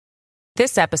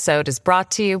This episode is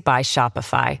brought to you by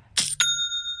Shopify.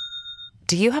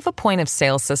 Do you have a point of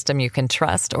sale system you can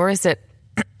trust, or is it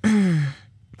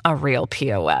a real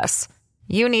POS?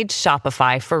 You need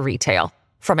Shopify for retail.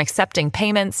 From accepting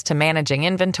payments to managing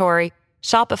inventory,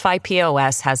 Shopify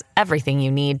POS has everything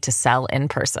you need to sell in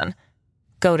person.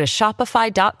 Go to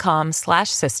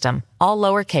shopify.com/system, all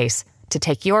lowercase, to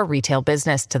take your retail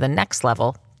business to the next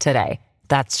level today.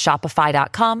 That's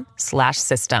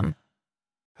shopify.com/system.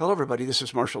 Hello, everybody. This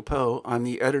is Marshall Poe. I'm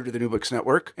the editor of the New Books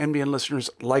Network. NBN listeners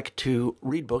like to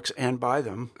read books and buy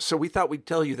them. So we thought we'd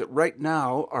tell you that right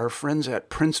now, our friends at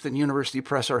Princeton University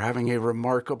Press are having a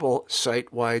remarkable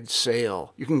site-wide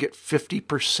sale. You can get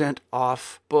 50%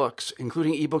 off books,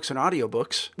 including ebooks and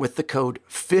audiobooks, with the code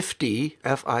 50,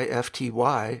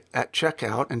 F-I-F-T-Y, at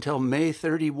checkout until May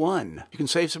 31. You can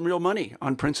save some real money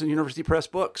on Princeton University Press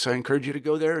books. I encourage you to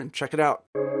go there and check it out.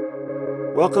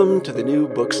 Welcome to the New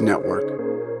Books Network.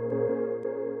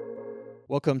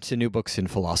 Welcome to New Books in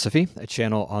Philosophy, a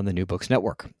channel on the New Books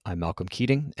Network. I'm Malcolm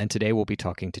Keating, and today we'll be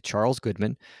talking to Charles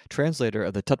Goodman, translator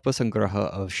of the Tattva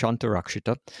Sangraha of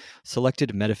Shantarakshita,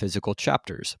 Selected Metaphysical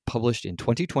Chapters, published in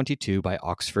 2022 by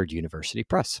Oxford University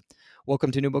Press.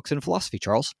 Welcome to New Books in Philosophy,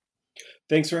 Charles.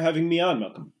 Thanks for having me on,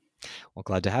 Malcolm. Well,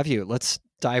 glad to have you. Let's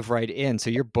dive right in. So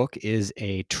your book is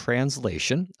a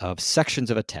translation of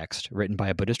sections of a text written by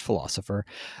a Buddhist philosopher.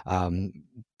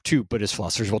 Two Buddhist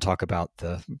philosophers. We'll talk about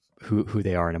who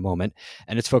they are in a moment,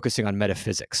 and it's focusing on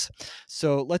metaphysics.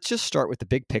 So let's just start with the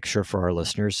big picture for our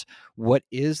listeners. What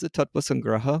is the Tattva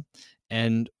Sangraha,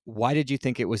 and why did you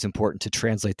think it was important to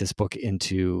translate this book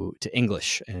into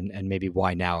English, and maybe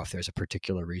why now, if there's a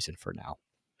particular reason for now?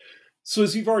 So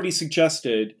as you've already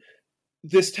suggested,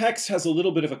 this text has a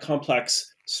little bit of a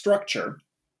complex structure.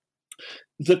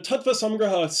 The Tattva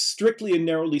Sangraha, strictly and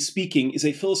narrowly speaking, is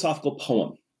a philosophical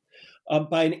poem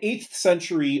by an 8th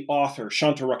century author,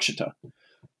 Shantarakshita.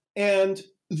 And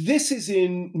this is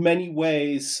in many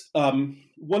ways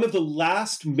one of the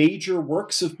last major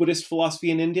works of Buddhist philosophy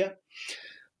in India.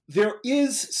 There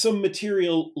is some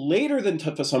material later than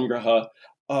Tattva Sangraha,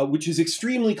 which is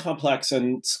extremely complex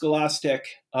and scholastic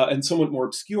and somewhat more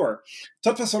obscure.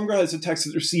 Tattva Sangraha is a text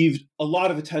that received a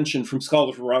lot of attention from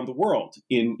scholars around the world,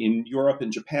 in Europe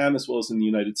and Japan, as well as in the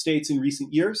United States in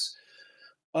recent years.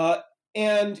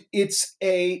 And it's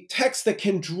a text that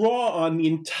can draw on the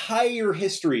entire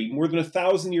history, more than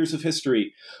 1,000 years of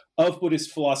history, of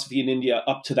Buddhist philosophy in India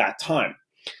up to that time.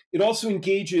 It also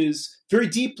engages very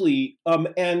deeply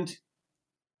and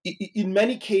in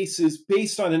many cases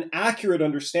based on an accurate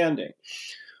understanding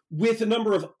with a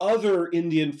number of other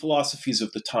Indian philosophies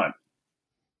of the time.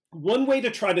 One way to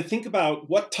try to think about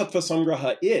what Tattva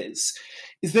Sangraha is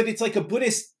that it's like a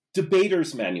Buddhist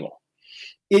debater's manual.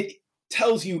 It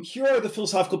tells you, here are the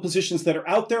philosophical positions that are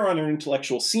out there on our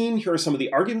intellectual scene. Here are some of the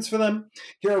arguments for them.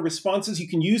 Here are responses you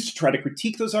can use to try to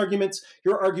critique those arguments.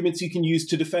 Here are arguments you can use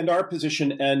to defend our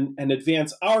position and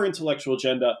advance our intellectual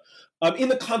agenda in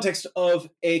the context of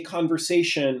a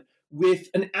conversation with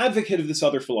an advocate of this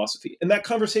other philosophy. And that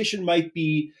conversation might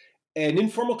be an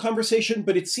informal conversation,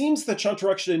 but it seems that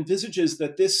Shantarakshita envisages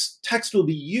that this text will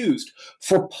be used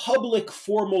for public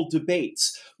formal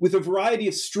debates with a variety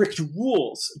of strict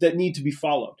rules that need to be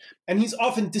followed. And he's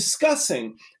often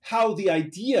discussing how the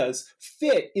ideas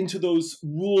fit into those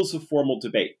rules of formal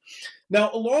debate. Now,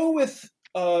 along with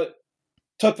Tattva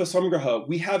Sangraha,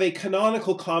 we have a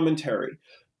canonical commentary,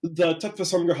 the Tattva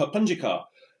Sangraha Panjika.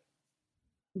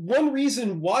 One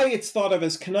reason why it's thought of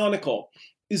as canonical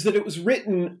is that it was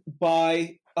written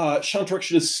by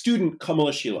Shantarakshita's student,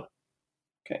 Kamalashila.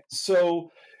 Okay, so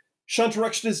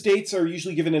Shantarakshita's dates are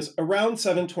usually given as around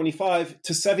 725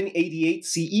 to 788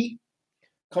 CE,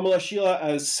 Kamalashila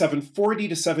as 740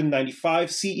 to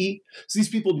 795 CE. So these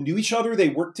people knew each other, they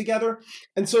worked together.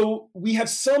 And so we have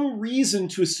some reason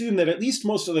to assume that at least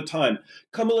most of the time,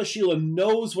 Kamalashila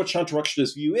knows what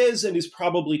Shantarakshita's view is and is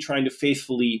probably trying to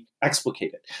faithfully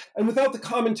explicate it. And without the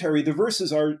commentary, the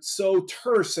verses are so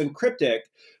terse and cryptic,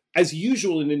 as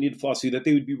usual in Indian philosophy, that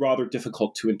they would be rather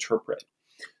difficult to interpret.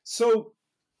 So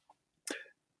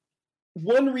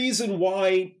one reason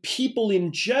why people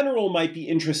in general might be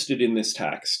interested in this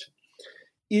text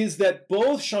is that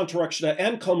both Shantarakshita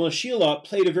and Kamalashila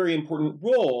played a very important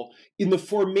role in the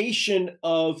formation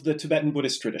of the Tibetan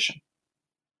Buddhist tradition.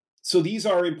 So these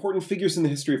are important figures in the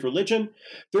history of religion.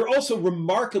 They're also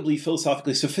remarkably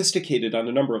philosophically sophisticated on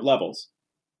a number of levels.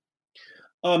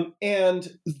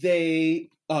 And they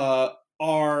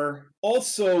are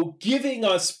also giving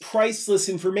us priceless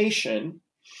information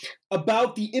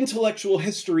about the intellectual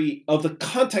history of the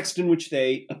context in which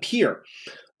they appear.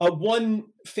 One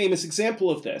famous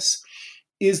example of this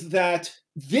is that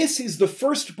this is the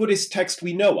first Buddhist text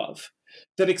we know of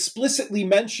that explicitly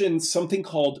mentions something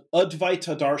called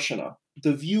Advaita Darshana,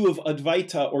 the view of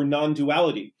Advaita or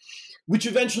non-duality, which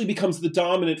eventually becomes the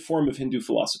dominant form of Hindu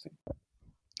philosophy.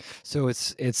 So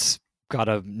it's got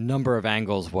a number of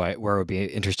angles where it would be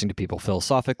interesting to people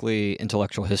philosophically,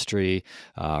 intellectual history,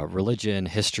 religion,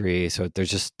 history. So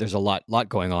there's a lot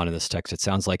going on in this text, it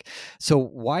sounds like. So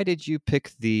why did you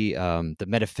pick the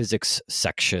metaphysics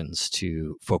sections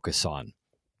to focus on?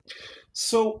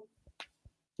 So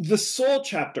the soul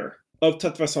chapter of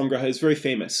Tattva Samgraha is very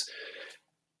famous.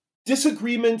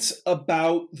 Disagreements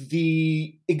about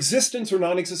the existence or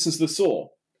non-existence of the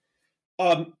soul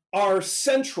are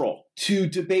central to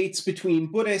debates between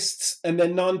Buddhists and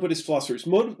then non-Buddhist philosophers,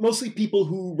 mostly people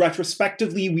who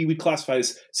retrospectively we would classify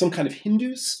as some kind of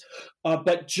Hindus,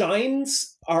 but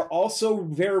Jains are also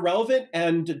very relevant,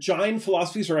 and Jain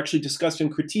philosophies are actually discussed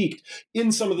and critiqued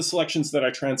in some of the selections that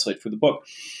I translate for the book.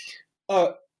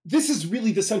 This is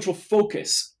really the central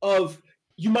focus of,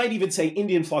 you might even say,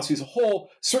 Indian philosophy as a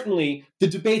whole. Certainly, the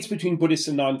debates between Buddhists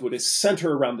and non-Buddhists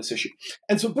center around this issue.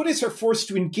 And so Buddhists are forced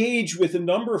to engage with a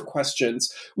number of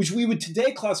questions which we would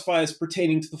today classify as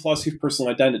pertaining to the philosophy of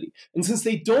personal identity. And since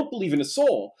they don't believe in a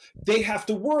soul, they have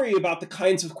to worry about the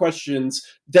kinds of questions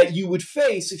that you would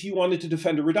face if you wanted to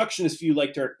defend a reductionist view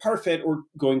like Derek Parfit or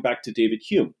going back to David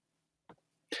Hume.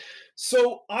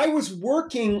 So I was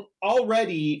working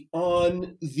already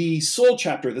on the soul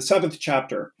chapter, the 7th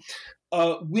chapter,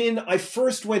 when I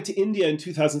first went to India in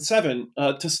 2007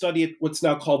 to study at what's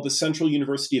now called the Central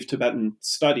University of Tibetan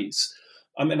Studies.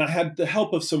 And I had the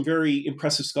help of some very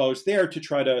impressive scholars there to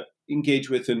try to engage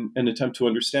with and attempt to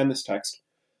understand this text.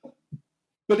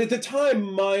 But at the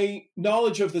time, my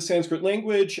knowledge of the Sanskrit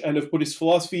language and of Buddhist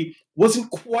philosophy wasn't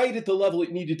quite at the level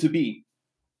it needed to be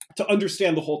to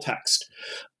understand the whole text.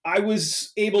 I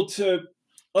was able to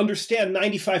understand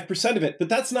 95% of it, but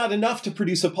that's not enough to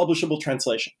produce a publishable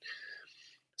translation.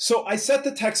 So I set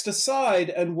the text aside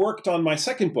and worked on my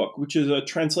second book, which is a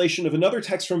translation of another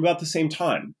text from about the same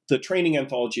time, the training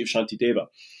anthology of Shantideva.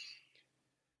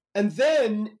 And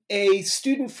then a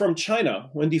student from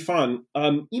China, Wendy Fan,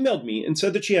 emailed me and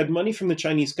said that she had money from the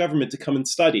Chinese government to come and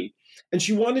study, and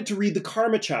she wanted to read the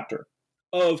Karma chapter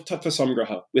of Tattva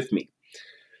Samgraha with me.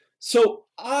 So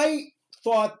I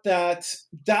thought that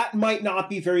might not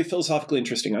be very philosophically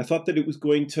interesting. I thought that it was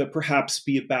going to perhaps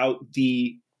be about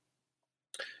the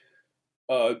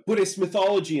Buddhist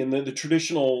mythology and the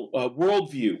traditional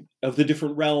worldview of the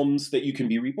different realms that you can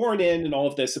be reborn in and all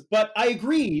of this. But I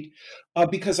agreed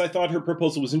because I thought her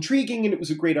proposal was intriguing and it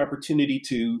was a great opportunity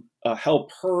to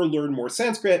help her learn more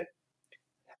Sanskrit.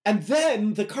 And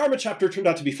then the Karma chapter turned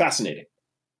out to be fascinating.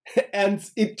 And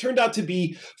it turned out to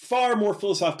be far more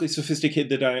philosophically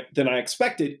sophisticated than I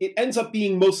expected. It ends up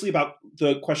being mostly about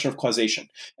the question of causation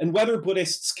and whether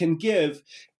Buddhists can give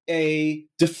a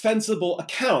defensible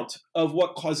account of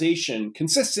what causation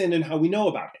consists in and how we know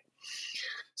about it.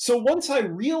 So once I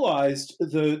realized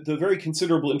the very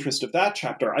considerable interest of that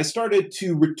chapter, I started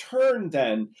to return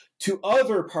then to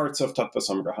other parts of Tattva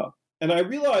Samgraha. And I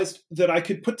realized that I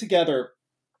could put together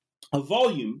a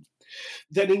volume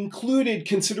that included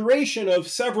consideration of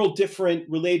several different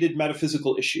related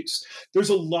metaphysical issues. There's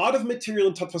a lot of material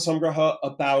in Tattva Samgraha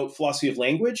about philosophy of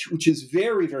language, which is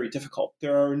very, very difficult.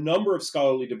 There are a number of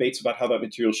scholarly debates about how that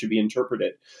material should be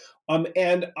interpreted.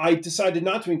 And I decided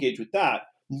not to engage with that.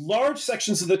 Large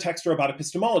sections of the text are about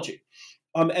epistemology.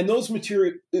 And those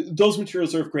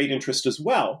materials are of great interest as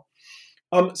well.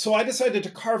 So I decided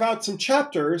to carve out some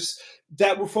chapters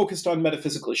that were focused on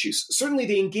metaphysical issues. Certainly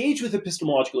they engage with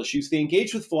epistemological issues, they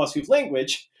engage with philosophy of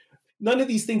language. None of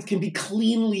these things can be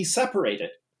cleanly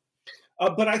separated.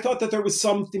 But I thought that there was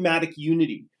some thematic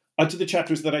unity to the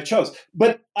chapters that I chose.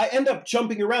 But I end up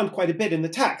jumping around quite a bit in the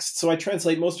text. So I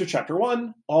translate most of chapter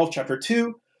 1, all of chapter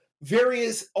 2,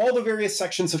 all the various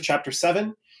sections of chapter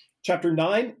 7, chapter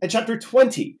 9, and chapter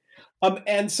 20.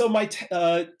 And so my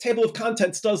table of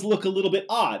contents does look a little bit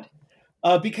odd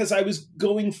because I was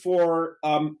going for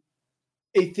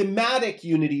a thematic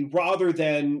unity rather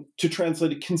than to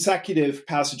translate consecutive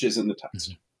passages in the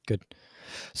text. Mm-hmm. Good.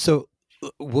 So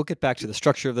we'll get back to the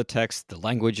structure of the text, the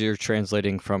language you're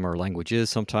translating from, or languages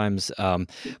sometimes.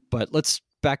 But let's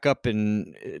back up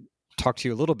and talk to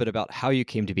you a little bit about how you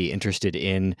came to be interested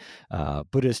in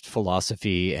Buddhist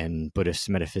philosophy and Buddhist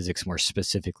metaphysics more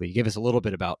specifically. You gave us a little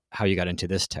bit about how you got into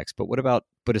this text, but what about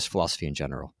Buddhist philosophy in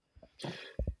general?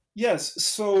 Yes.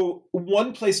 So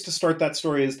one place to start that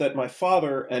story is that my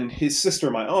father and his sister,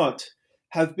 my aunt,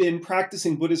 have been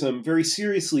practicing Buddhism very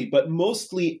seriously, but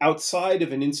mostly outside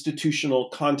of an institutional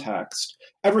context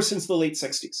ever since the late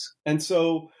 60s. And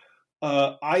so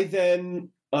I then,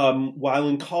 while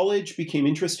in college, became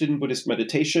interested in Buddhist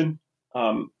meditation.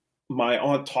 My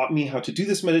aunt taught me how to do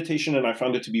this meditation, and I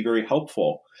found it to be very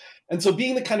helpful. And so,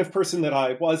 being the kind of person that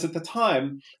I was at the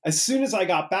time, as soon as I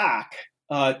got back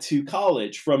to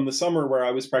college from the summer where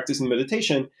I was practicing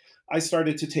meditation, I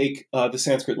started to take the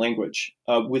Sanskrit language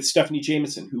with Stephanie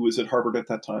Jameson, who was at Harvard at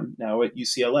that time, now at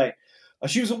UCLA.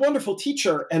 She was a wonderful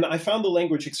teacher, and I found the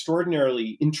language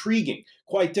extraordinarily intriguing,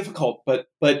 quite difficult, but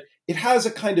it has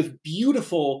a kind of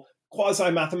beautiful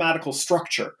quasi-mathematical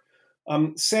structure.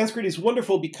 Sanskrit is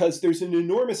wonderful because there's an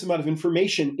enormous amount of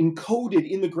information encoded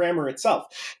in the grammar itself.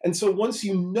 And so once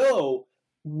you know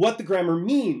what the grammar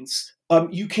means,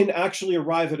 you can actually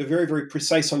arrive at a very, very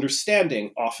precise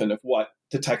understanding often of what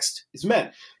the text is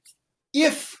meant.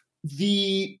 If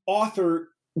the author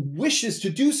wishes to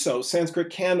do so, Sanskrit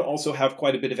can also have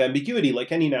quite a bit of ambiguity,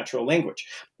 like any natural language.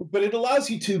 But it allows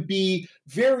you to be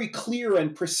very clear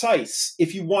and precise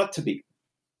if you want to be.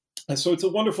 And so it's a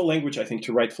wonderful language, I think,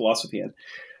 to write philosophy in.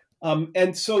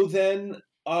 And so then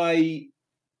I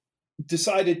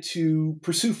decided to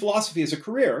pursue philosophy as a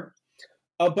career,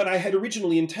 but I had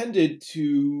originally intended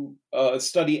to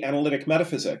study analytic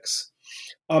metaphysics.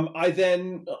 I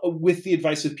then, with the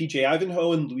advice of P.J.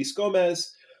 Ivanhoe and Luis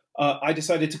Gomez, I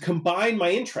decided to combine my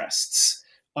interests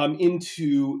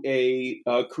into a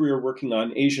career working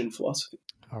on Asian philosophy.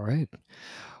 All right.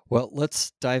 Well,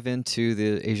 let's dive into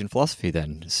the Asian philosophy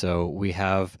then. So we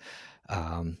have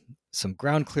some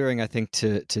ground clearing, I think,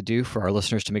 to do for our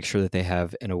listeners to make sure that they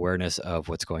have an awareness of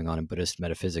what's going on in Buddhist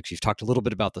metaphysics. You've talked a little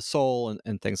bit about the soul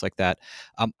and things like that.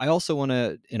 I also want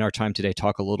to, in our time today,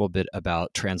 talk a little bit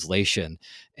about translation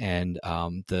and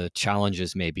the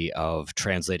challenges maybe of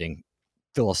translating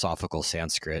philosophical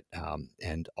Sanskrit.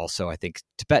 And also, I think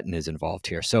Tibetan is involved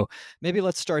here. So maybe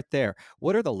let's start there.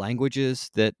 What are the languages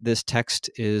that this text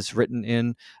is written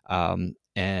in?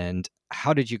 And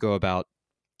how did you go about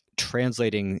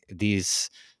translating these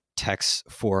texts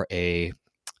for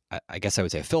I guess I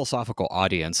would say a philosophical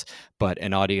audience, but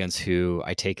an audience who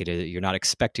I take it you're not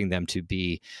expecting them to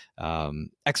be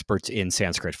experts in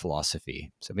Sanskrit philosophy.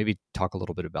 So maybe talk a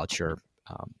little bit about your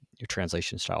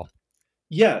translation style.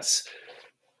 Yes,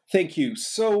 thank you.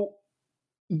 So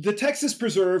the text is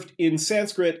preserved in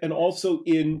Sanskrit and also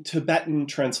in Tibetan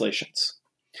translations.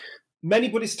 Many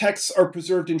Buddhist texts are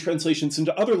preserved in translations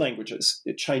into other languages,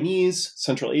 Chinese,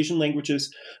 Central Asian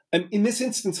languages. And in this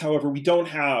instance, however, we don't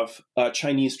have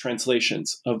Chinese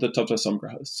translations of the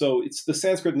Tattva-samgrahas. So it's the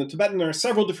Sanskrit and the Tibetan. There are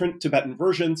several different Tibetan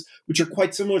versions, which are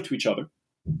quite similar to each other,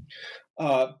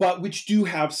 but which do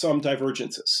have some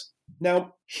divergences.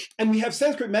 Now, and we have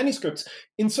Sanskrit manuscripts,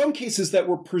 in some cases that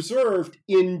were preserved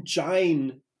in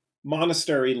Jain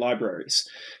monastery libraries.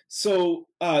 So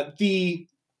the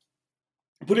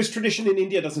Buddhist tradition in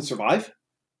India doesn't survive.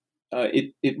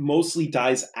 It mostly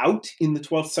dies out in the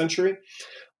 12th century.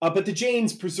 But the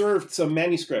Jains preserved some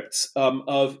manuscripts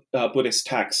of Buddhist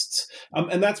texts.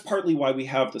 And that's partly why we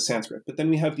have the Sanskrit. But then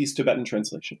we have these Tibetan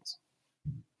translations.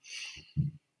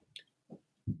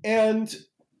 And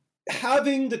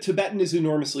having the Tibetan is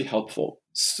enormously helpful.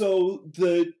 So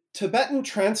the Tibetan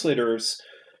translators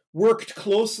worked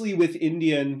closely with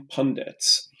Indian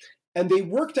pundits. And they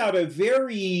worked out a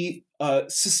very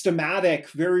systematic,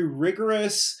 very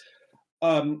rigorous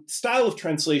style of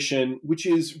translation, which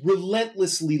is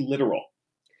relentlessly literal.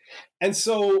 And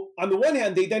so, on the one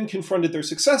hand, they then confronted their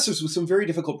successors with some very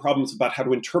difficult problems about how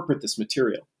to interpret this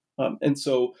material. And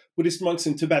so, Buddhist monks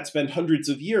in Tibet spend hundreds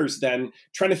of years then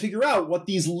trying to figure out what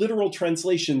these literal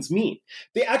translations mean.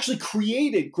 They actually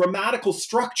created grammatical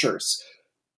structures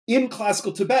in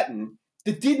classical Tibetan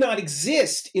that did not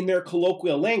exist in their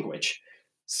colloquial language,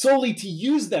 solely to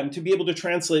use them to be able to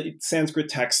translate Sanskrit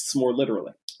texts more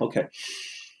literally. Okay.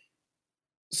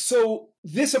 So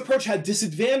this approach had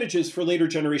disadvantages for later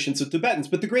generations of Tibetans,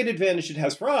 but the great advantage it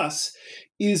has for us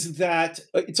is that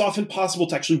it's often possible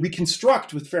to actually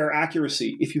reconstruct with fair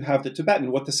accuracy, if you have the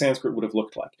Tibetan, what the Sanskrit would have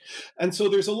looked like. And so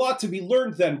there's a lot to be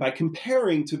learned then by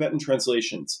comparing Tibetan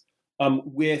translations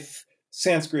with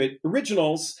Sanskrit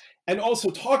originals, and also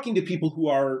talking to people who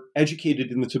are educated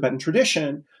in the Tibetan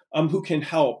tradition, who can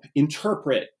help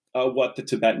interpret what the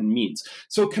Tibetan means.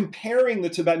 So comparing the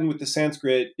Tibetan with the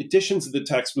Sanskrit editions of the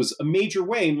text was a major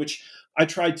way in which I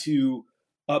tried to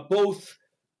both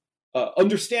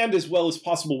understand as well as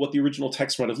possible what the original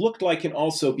text might have looked like, and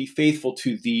also be faithful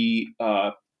to the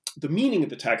meaning of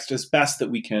the text as best that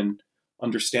we can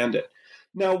understand it.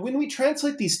 Now, when we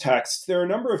translate these texts, there are a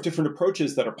number of different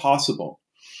approaches that are possible.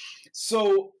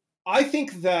 So I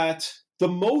think that the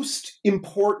most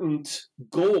important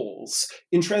goals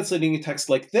in translating a text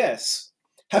like this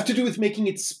have to do with making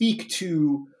it speak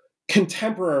to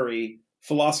contemporary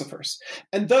philosophers.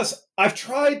 And thus, I've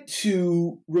tried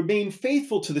to remain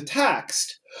faithful to the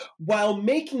text while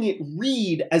making it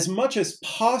read as much as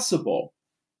possible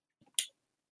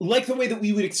like the way that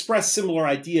we would express similar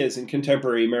ideas in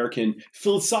contemporary American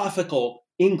philosophical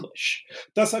English.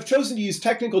 Thus, I've chosen to use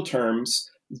technical terms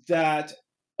that,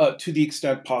 to the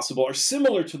extent possible, are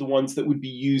similar to the ones that would be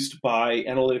used by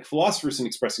analytic philosophers in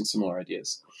expressing similar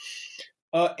ideas.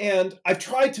 And I've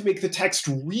tried to make the text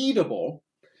readable,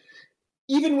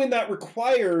 even when that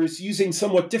requires using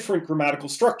somewhat different grammatical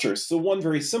structures. So one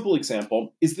very simple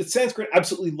example is that Sanskrit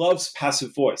absolutely loves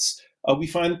passive voice. We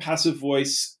find passive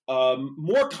voice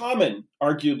more common,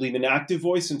 arguably, than active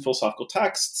voice in philosophical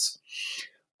texts.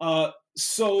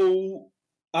 So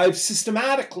I've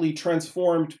systematically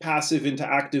transformed passive into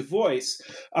active voice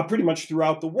pretty much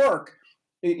throughout the work,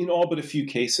 in all but a few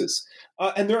cases.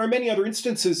 And there are many other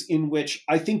instances in which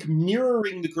I think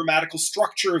mirroring the grammatical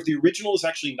structure of the original is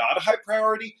actually not a high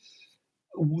priority.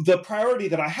 The priority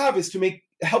that I have is to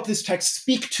help this text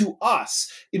speak to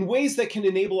us in ways that can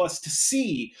enable us to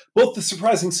see both the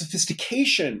surprising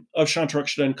sophistication of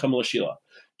Shantarakshita and Kamalashila,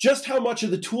 just how much of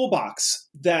the toolbox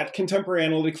that contemporary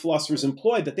analytic philosophers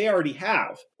employ that they already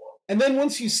have. And then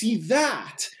once you see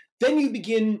that, then you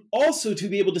begin also to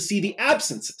be able to see the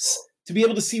absences, to be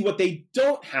able to see what they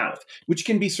don't have, which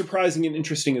can be surprising and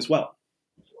interesting as well.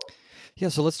 Yeah,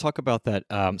 so let's talk about that.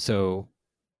 So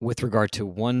with regard to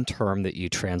one term that you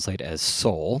translate as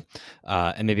soul,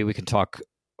 and maybe we can talk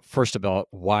first about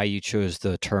why you chose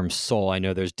the term soul. I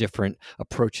know there's different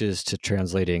approaches to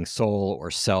translating soul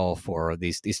or self, or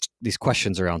these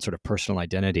questions around sort of personal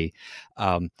identity.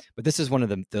 But this is one of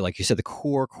the, like you said, the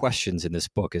core questions in this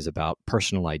book is about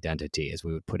personal identity, as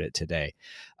we would put it today.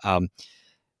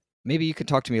 Maybe you could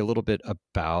talk to me a little bit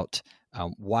about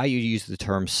why you use the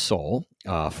term soul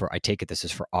I take it this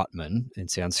is for Atman in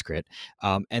Sanskrit,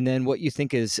 and then what you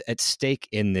think is at stake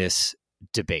in this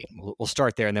debate. We'll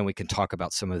start there, and then we can talk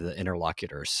about some of the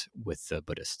interlocutors with the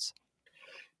Buddhists.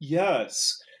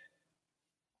 Yes.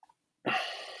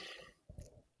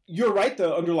 You're right.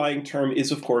 The underlying term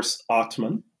is, of course,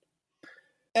 Atman.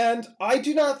 And I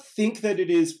do not think that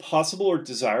it is possible or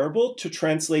desirable to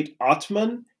translate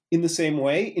Atman in the same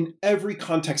way in every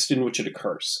context in which it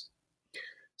occurs.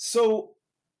 So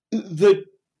the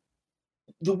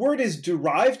word is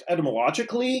derived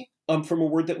etymologically from a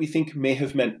word that we think may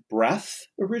have meant breath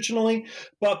originally,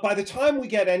 but by the time we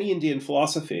get any Indian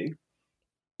philosophy,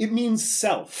 it means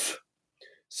self.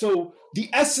 So the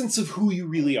essence of who you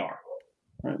really are,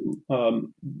 right?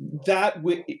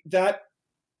 That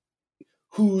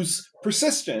whose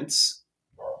persistence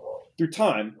through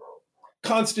time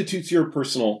constitutes your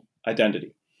personal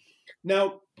identity.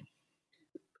 Now,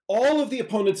 all of the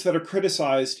opponents that are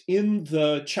criticized in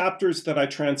the chapters that I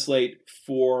translate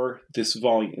for this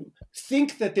volume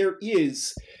think that there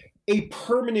is a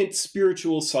permanent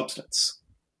spiritual substance.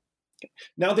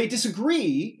 Now, they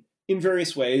disagree in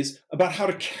various ways about how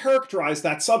to characterize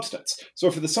that substance.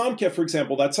 So for the Samkhya, for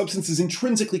example, that substance is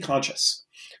intrinsically conscious,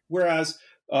 whereas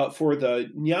for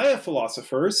the Nyaya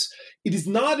philosophers, it is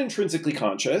not intrinsically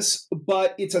conscious,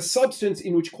 but it's a substance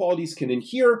in which qualities can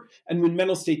inhere, and when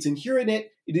mental states inhere in it,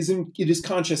 it is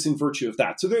conscious in virtue of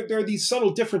that. So there are these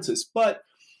subtle differences, but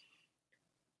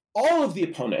all of the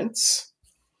opponents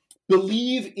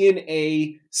believe in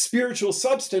a spiritual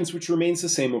substance which remains the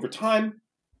same over time.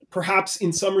 Perhaps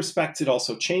in some respects it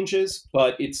also changes,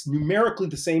 but it's numerically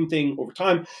the same thing over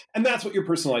time, and that's what your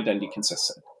personal identity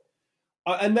consists in.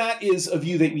 And that is a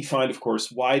view that we find, of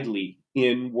course, widely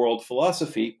in world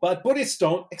philosophy, but Buddhists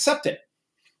don't accept it.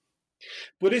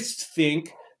 Buddhists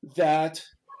think that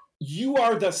you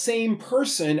are the same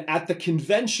person at the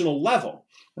conventional level.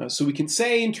 So we can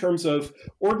say in terms of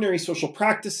ordinary social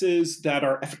practices that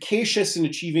are efficacious in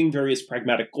achieving various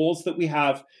pragmatic goals that we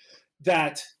have,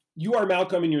 that you are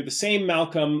Malcolm and you're the same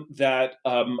Malcolm that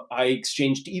I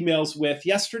exchanged emails with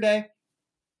yesterday.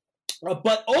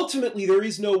 But ultimately, there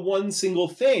is no one single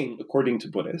thing, according to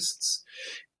Buddhists,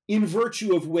 in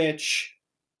virtue of which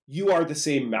you are the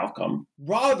same Malcolm.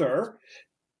 Rather,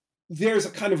 there's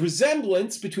a kind of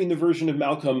resemblance between the version of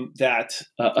Malcolm that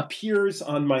appears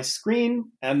on my screen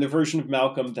and the version of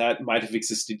Malcolm that might have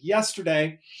existed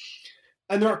yesterday.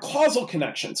 And there are causal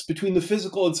connections between the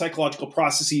physical and psychological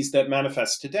processes that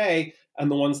manifest today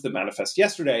and the ones that manifest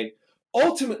yesterday.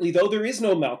 Ultimately, though, there is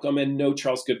no Malcolm and no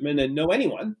Charles Goodman and no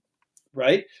anyone,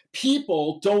 right?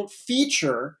 People don't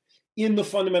feature in the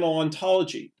fundamental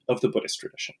ontology of the Buddhist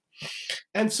tradition.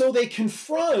 And so they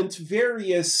confront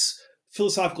various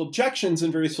philosophical objections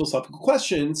and various philosophical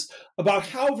questions about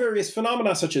how various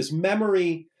phenomena such as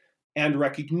memory and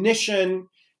recognition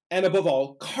and above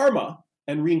all, karma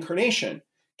and reincarnation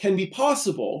can be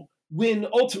possible when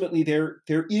ultimately there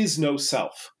is no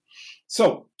self.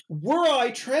 So, were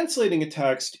I translating a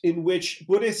text in which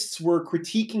Buddhists were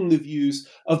critiquing the views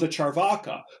of the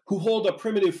Charvaka, who hold a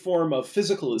primitive form of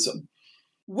physicalism,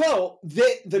 well,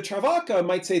 the Charvaka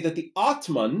might say that the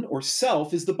Atman, or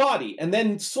self, is the body, and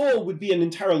then soul would be an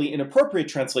entirely inappropriate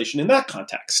translation in that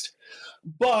context.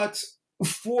 But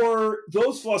for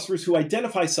those philosophers who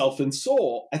identify self and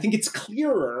soul, I think it's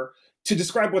clearer to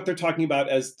describe what they're talking about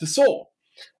as the soul.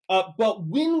 But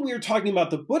when we're talking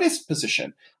about the Buddhist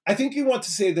position, I think you want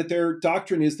to say that their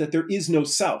doctrine is that there is no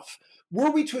self. Were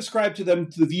we to ascribe to them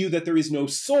the view that there is no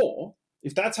soul,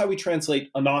 if that's how we translate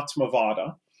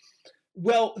Anatmavada,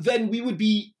 well, then we would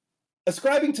be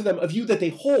ascribing to them a view that they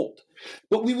hold,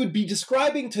 but we would be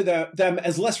describing to them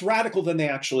as less radical than they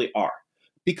actually are,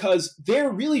 because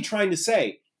they're really trying to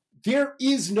say there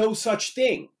is no such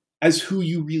thing as who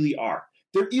you really are.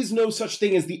 There is no such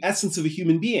thing as the essence of a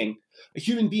human being. A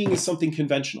human being is something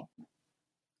conventional.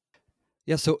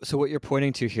 Yeah, so what you're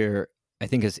pointing to here, I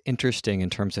think, is interesting in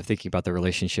terms of thinking about the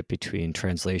relationship between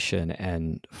translation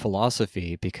and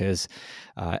philosophy, because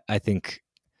I think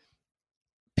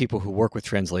people who work with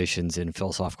translations in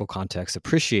philosophical contexts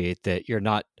appreciate that you're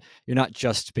not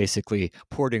just basically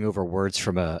porting over words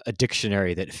from a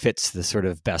dictionary that fits the sort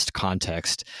of best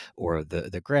context or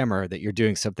the grammar, that you're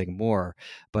doing something more.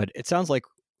 But it sounds like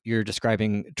you're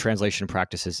describing translation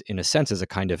practices in a sense as a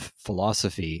kind of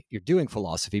philosophy. You're doing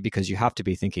philosophy because you have to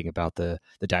be thinking about the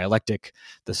dialectic,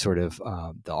 the sort of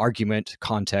the argument,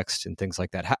 context, and things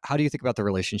like that. How do you think about the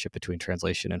relationship between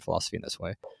translation and philosophy in this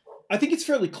way? I think it's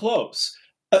fairly close.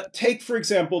 Take, for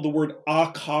example, the word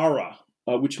akara,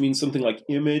 which means something like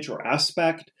image or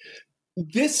aspect.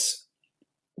 This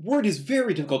word is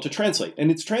very difficult to translate,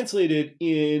 and it's translated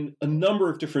in a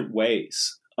number of different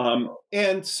ways.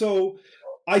 And so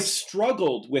I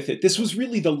struggled with it. This was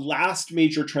really the last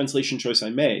major translation choice I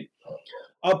made.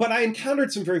 But I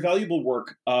encountered some very valuable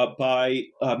work by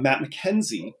Matt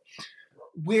Mackenzie,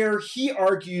 where he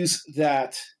argues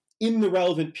that in the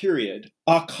relevant period,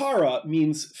 akara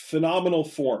means phenomenal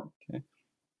form. Okay?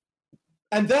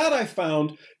 And that I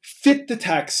found fit the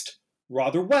text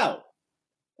rather well.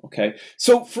 Okay,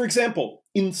 so for example,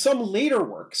 in some later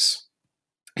works,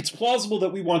 it's plausible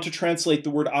that we want to translate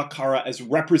the word akara as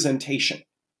representation.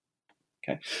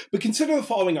 Okay, but consider the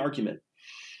following argument.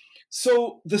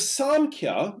 So the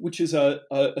Samkhya, which is a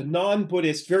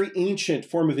non-Buddhist, very ancient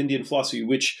form of Indian philosophy,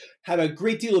 which had a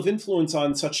great deal of influence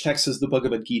on such texts as the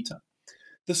Bhagavad Gita.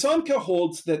 The Samkhya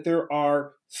holds that there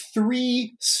are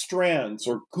 3 strands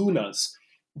or gunas.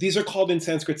 These are called in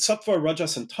Sanskrit sattva,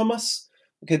 rajas, and tamas.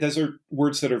 Okay, those are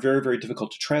words that are very, very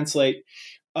difficult to translate.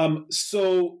 But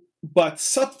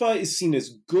sattva is seen as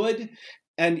good,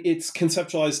 and it's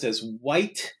conceptualized as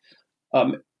white,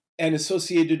 and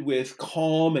associated with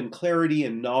calm and clarity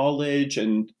and knowledge,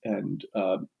 and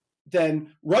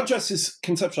then rajas is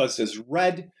conceptualized as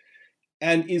red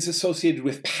and is associated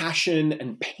with passion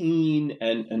and pain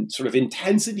and sort of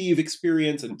intensity of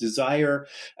experience and desire.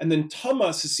 And then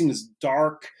tamas is seen as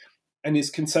dark and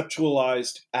is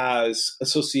conceptualized as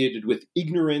associated with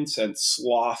ignorance and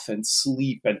sloth and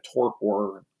sleep and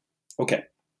torpor. Okay.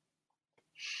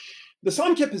 The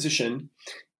Samkhya position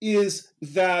is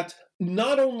that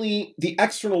not only the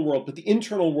external world, but the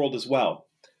internal world as well,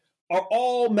 are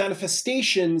all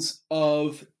manifestations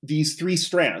of these 3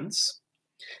 strands,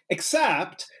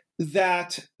 except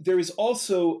that there is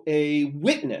also a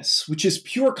witness, which is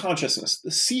pure consciousness.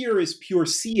 The seer is pure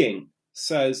seeing,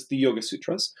 says the Yoga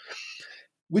Sutras,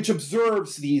 which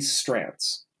observes these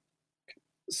strands.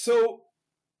 So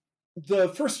the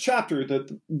first chapter,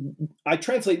 I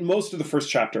translate most of the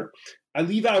first chapter. I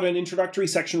leave out an introductory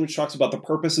section which talks about the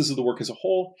purposes of the work as a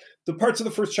whole. The parts of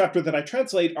the first chapter that I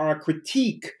translate are a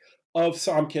critique of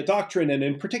Samkhya doctrine, and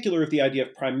in particular of the idea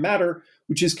of prime matter,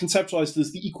 which is conceptualized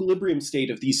as the equilibrium state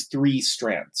of these 3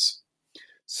 strands.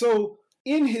 So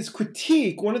in his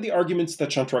critique, one of the arguments that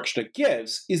Shantarakshita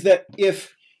gives is that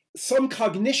if some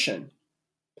cognition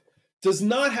does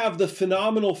not have the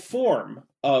phenomenal form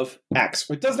of X,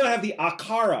 or it does not have the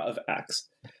akara of X,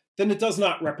 then it does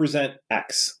not represent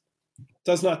X.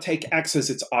 Does not take X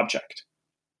as its object.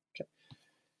 Okay.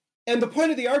 And the point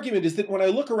of the argument is that when I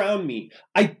look around me,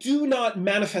 I do not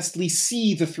manifestly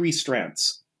see the 3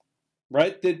 strands,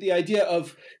 right? The idea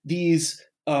of these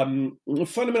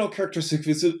fundamental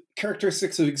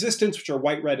characteristics of existence, which are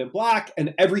white, red, and black,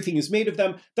 and everything is made of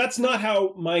them, that's not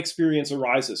how my experience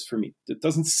arises for me. It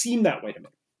doesn't seem that way to me.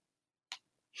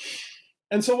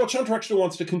 And so what Shantarakshita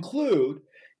wants to conclude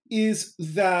is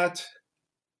that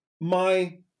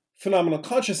my phenomenal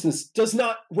consciousness does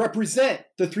not represent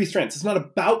the three strands. It's not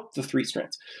about the three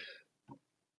strands.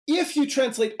 If you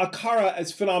translate akara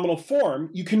as phenomenal form,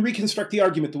 you can reconstruct the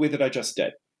argument the way that I just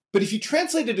did. But if you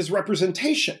translate it as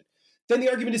representation, then the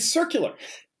argument is circular,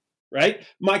 right?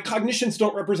 My cognitions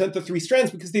don't represent the three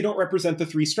strands because they don't represent the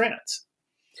three strands.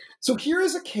 So here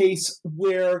is a case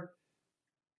where,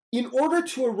 in order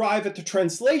to arrive at the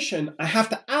translation, I have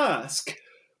to ask,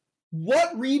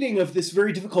 what reading of this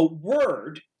very difficult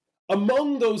word,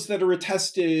 among those that are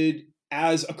attested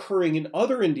as occurring in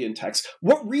other Indian texts,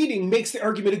 what reading makes the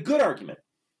argument a good argument?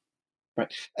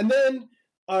 Right? And then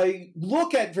I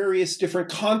look at various different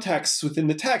contexts within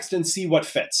the text and see what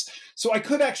fits. So I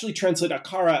could actually translate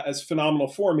akara as phenomenal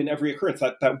form in every occurrence.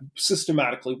 That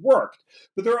systematically worked.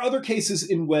 But there are other cases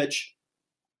in which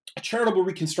a charitable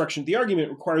reconstruction of the argument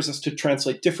requires us to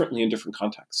translate differently in different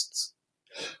contexts.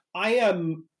 I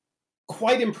am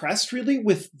quite impressed, really,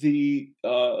 with the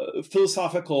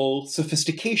philosophical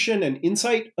sophistication and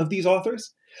insight of these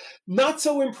authors. Not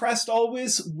so impressed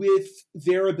always with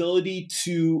their ability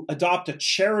to adopt a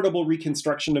charitable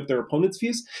reconstruction of their opponents'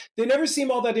 views. They never seem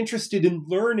all that interested in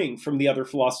learning from the other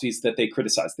philosophies that they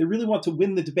criticize. They really want to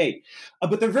win the debate,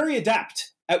 but they're very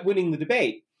adept at winning the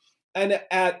debate and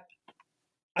at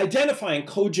identifying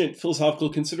cogent philosophical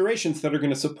considerations that are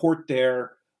going to support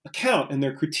their account and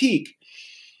their critique.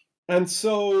 And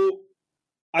so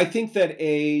I think that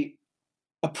a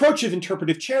approach of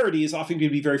interpretive charity is often going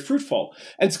to be very fruitful.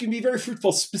 And it's going to be very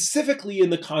fruitful specifically in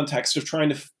the context of trying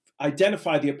to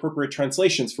identify the appropriate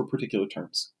translations for particular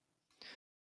terms.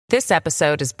 This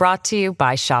episode is brought to you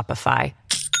by Shopify.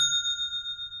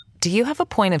 Do you have a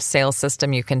point of sale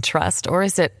system you can trust, or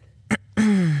is it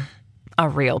a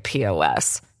real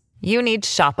POS? You need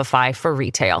Shopify for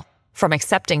retail. From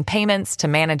accepting payments to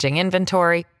managing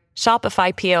inventory,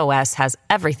 Shopify POS has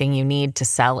everything you need to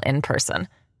sell in person.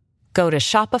 Go to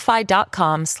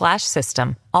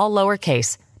shopify.com/system, all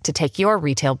lowercase, to take your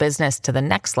retail business to the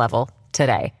next level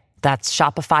today. That's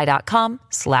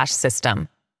shopify.com/system.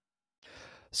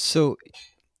 So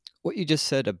what you just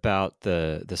said about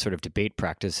the sort of debate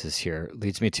practices here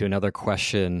leads me to another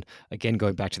question, again,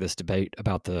 going back to this debate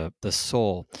about the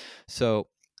soul. So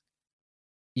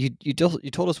you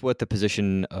told us what the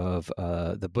position of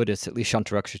the Buddhists, at least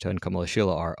Shantarakshita and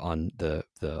Kamalashila, are on the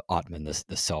Atman,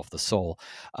 the self, the soul.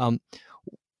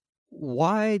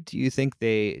 Why do you think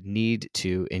they need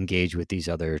to engage with these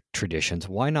other traditions?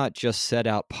 Why not just set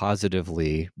out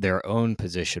positively their own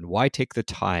position? Why take the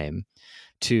time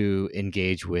to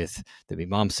engage with the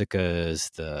Mimamsikas,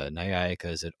 the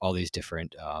Nyayikas, and all these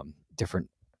different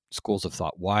schools of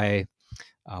thought? Why?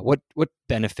 What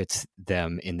benefits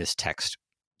them in this text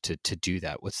to do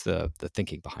that? What's the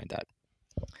thinking behind that?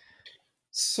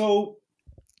 So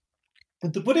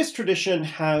the Buddhist tradition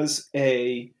has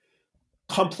a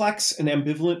complex and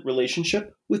ambivalent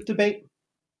relationship with debate.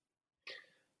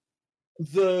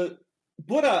 The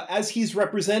Buddha, as he's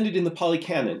represented in the Pali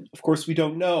Canon, of course, we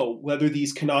don't know whether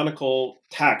these canonical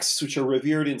texts, which are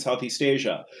revered in Southeast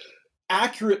Asia,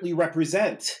 accurately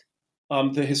represent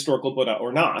the historical Buddha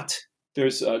or not.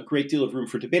 There's a great deal of room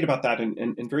for debate about that,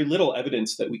 and very little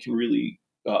evidence that we can really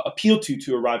appeal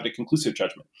to arrive at a conclusive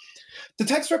judgment. The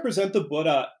texts represent the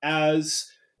Buddha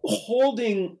as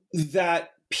holding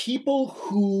that people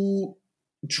who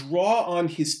draw on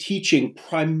his teaching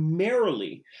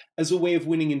primarily as a way of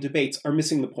winning in debates are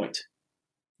missing the point.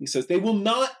 He says they will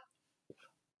not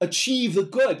achieve the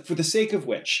good for the sake of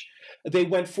which they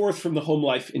went forth from the home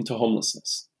life into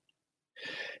homelessness.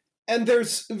 And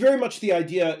there's very much the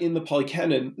idea in the Pali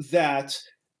Canon that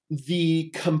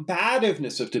the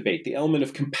combativeness of debate, the element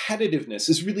of competitiveness,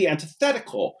 is really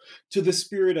antithetical to the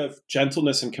spirit of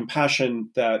gentleness and compassion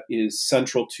that is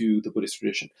central to the Buddhist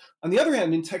tradition. On the other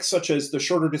hand, in texts such as the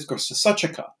Shorter Discourse to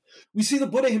Saccaka, we see the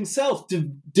Buddha himself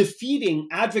defeating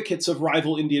advocates of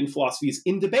rival Indian philosophies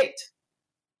in debate.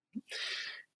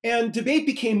 And debate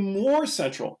became more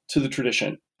central to the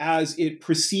tradition as it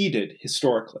proceeded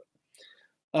historically.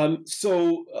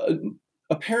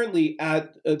 Apparently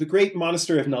at the great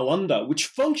monastery of Nalanda, which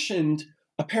functioned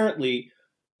apparently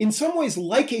in some ways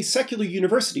like a secular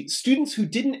university, students who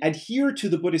didn't adhere to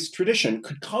the Buddhist tradition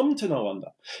could come to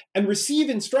Nalanda and receive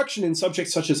instruction in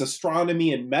subjects such as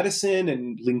astronomy and medicine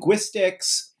and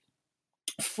linguistics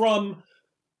from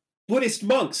Buddhist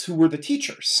monks who were the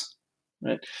teachers.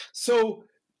 Right? So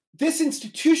this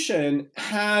institution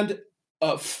had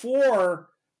 4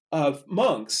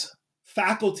 monks.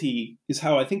 Faculty is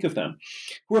how I think of them,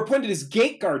 who were appointed as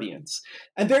gate guardians.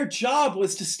 And their job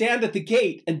was to stand at the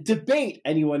gate and debate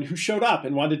anyone who showed up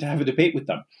and wanted to have a debate with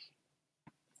them.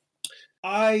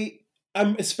 I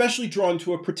I'm especially drawn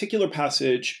to a particular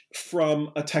passage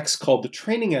from a text called the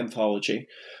Training Anthology,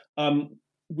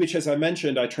 which, as I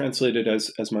mentioned, I translated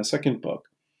as my second book,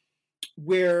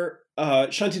 where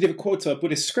Shantideva quotes a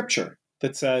Buddhist scripture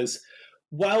that says,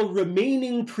 "While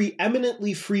remaining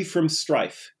preeminently free from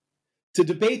strife, to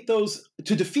defeat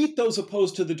those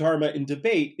opposed to the Dharma in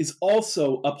debate is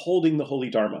also upholding the holy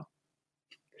Dharma."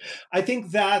 I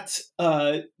think that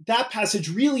that passage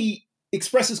really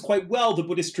expresses quite well the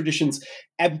Buddhist tradition's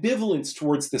ambivalence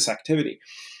towards this activity.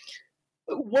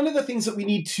 One of the things that we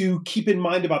need to keep in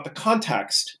mind about the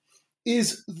context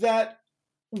is that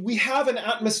we have an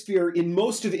atmosphere in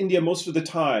most of India, most of the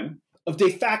time, of de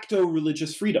facto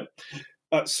religious freedom.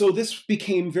 So this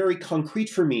became very concrete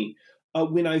for me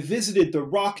when I visited the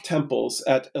rock temples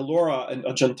at Ellora and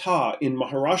Ajanta in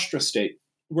Maharashtra state,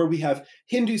 where we have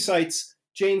Hindu sites,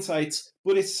 Jain sites,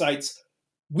 Buddhist sites,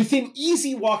 within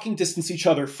easy walking distance each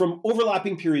other from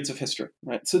overlapping periods of history.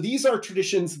 Right? So these are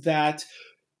traditions that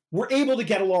were able to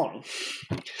get along,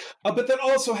 but that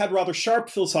also had rather sharp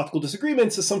philosophical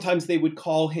disagreements, as sometimes they would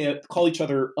call each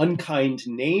other unkind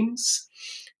names.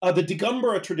 The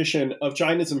Digambara tradition of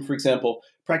Jainism, for example,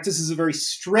 practices a very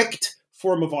strict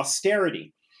form of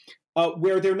austerity,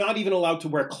 where they're not even allowed to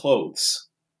wear clothes.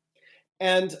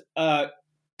 And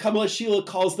Kamalashila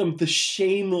calls them the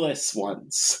shameless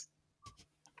ones.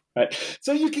 Right?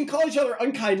 So you can call each other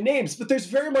unkind names, but there's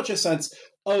very much a sense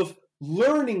of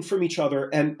learning from each other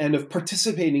and of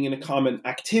participating in a common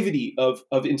activity of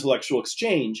intellectual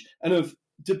exchange and of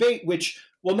debate, which,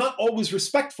 while not always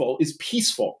respectful, is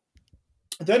peaceful.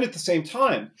 Then at the same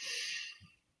time,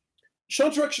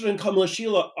 Shantarakshita and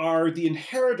Kamalashila are the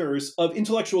inheritors of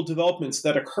intellectual developments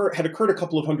that had occurred a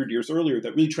couple of hundred years earlier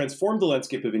that really transformed the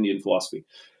landscape of Indian philosophy,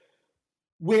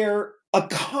 where a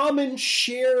common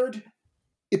shared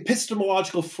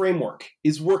epistemological framework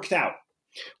is worked out,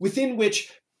 within which,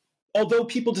 although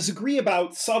people disagree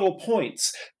about subtle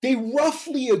points, they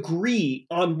roughly agree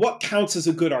on what counts as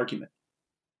a good argument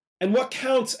and what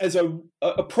counts as an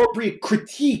appropriate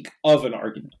critique of an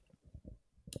argument.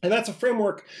 And that's a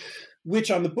framework which,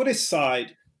 on the Buddhist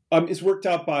side, is worked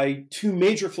out by two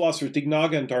major philosophers,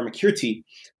 Dignaga and Dharmakirti,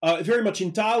 very much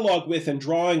in dialogue with and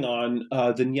drawing on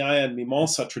the Nyaya and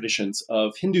Mimamsa traditions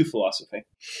of Hindu philosophy.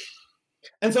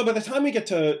 And so by the time we get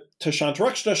to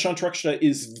Shantarakshita, Shantarakshita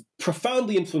is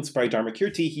profoundly influenced by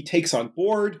Dharmakirti. He takes on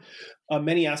board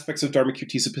many aspects of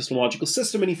Dharmakirti's epistemological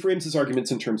system, and he frames his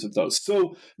arguments in terms of those.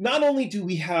 So not only do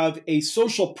we have a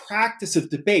social practice of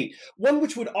debate, one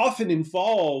which would often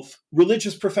involve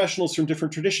religious professionals from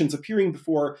different traditions appearing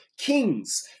before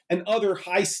kings and other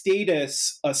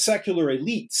high-status secular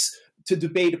elites to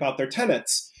debate about their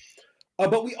tenets,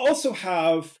 but we also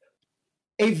have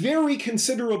a very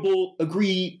considerable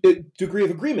degree of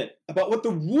agreement about what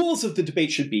the rules of the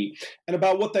debate should be and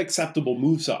about what the acceptable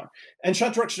moves are. And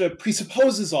Shantarakshita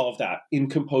presupposes all of that in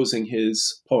composing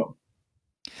his poem.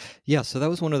 Yeah, so that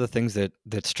was one of the things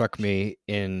that struck me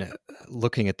in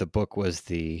looking at the book, was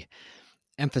the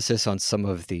emphasis on some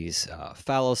of these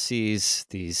fallacies,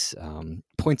 these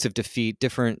points of defeat,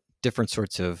 different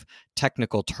sorts of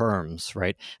technical terms,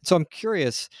 right? So I'm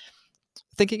curious,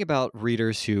 thinking about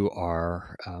readers who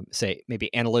are, say,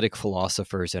 maybe analytic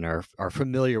philosophers and are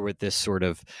familiar with this sort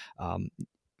of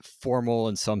formal,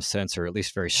 in some sense, or at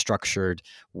least very structured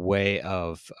way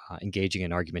of engaging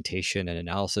in argumentation and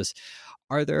analysis,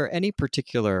 are there any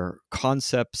particular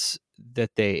concepts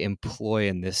that they employ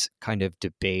in this kind of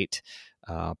debate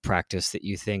practice that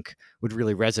you think would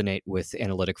really resonate with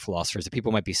analytic philosophers, that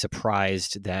people might be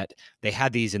surprised that they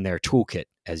had these in their toolkit,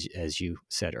 as you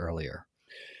said earlier?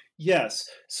 Yes.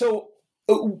 So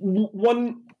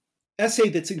one essay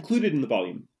that's included in the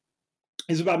volume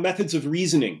is about methods of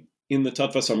reasoning in the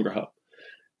Tattva Samgraha.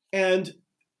 And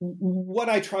what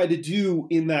I try to do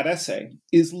in that essay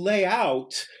is lay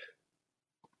out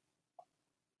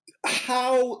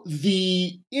how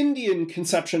the Indian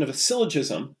conception of a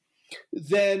syllogism,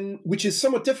 then, which is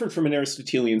somewhat different from an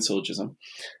Aristotelian syllogism,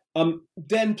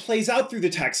 then plays out through the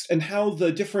text, and how the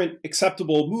different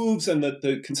acceptable moves and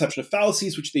the conception of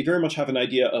fallacies, which they very much have an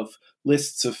idea of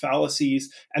lists of fallacies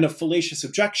and of fallacious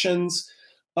objections,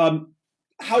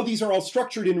 how these are all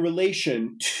structured in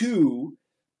relation to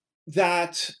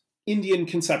that Indian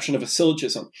conception of a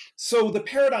syllogism. So the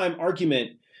paradigm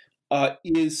argument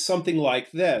is something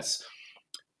like this.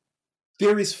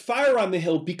 There is fire on the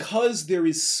hill because there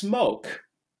is smoke,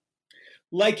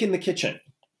 like in the kitchen,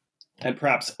 and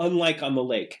perhaps unlike on the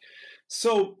lake.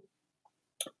 So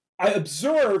I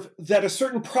observe that a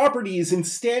certain property is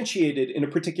instantiated in a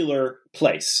particular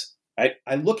place.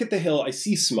 I look at the hill, I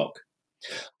see smoke.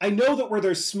 I know that where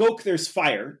there's smoke, there's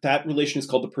fire. That relation is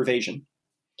called the pervasion.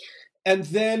 And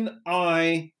then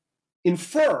I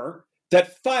infer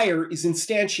that fire is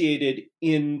instantiated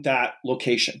in that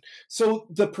location. So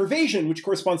the pervasion, which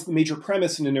corresponds to the major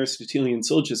premise in an Aristotelian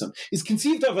syllogism, is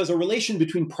conceived of as a relation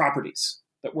between properties,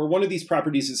 that where one of these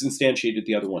properties is instantiated,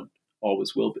 the other one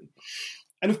always will be.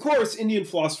 And of course, Indian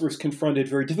philosophers confronted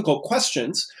very difficult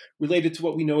questions related to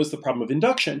what we know as the problem of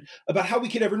induction, about how we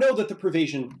could ever know that the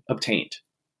pervasion obtained.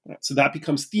 So that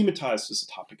becomes thematized as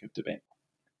a topic of debate.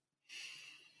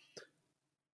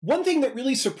 One thing that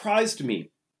really surprised me,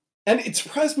 and it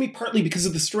surprised me partly because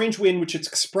of the strange way in which it's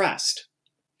expressed,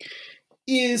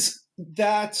 is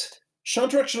that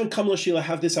Shantarakshana and Kamalashila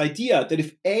have this idea that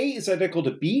if A is identical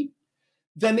to B,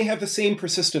 then they have the same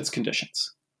persistence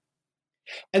conditions.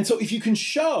 And so if you can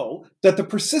show that the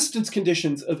persistence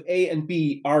conditions of A and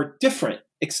B are different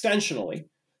extensionally,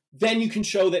 then you can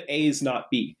show that A is not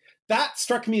B. That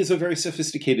struck me as a very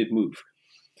sophisticated move.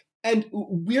 And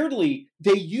weirdly,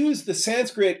 they use the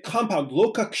Sanskrit compound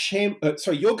yogakshema,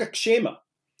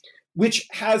 which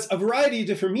has a variety of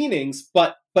different meanings,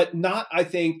 but not, I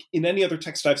think, in any other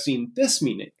text I've seen this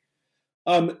meaning,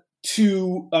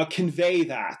 to convey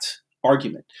that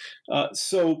argument.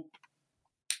 So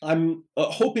I'm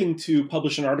hoping to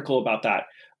publish an article about that,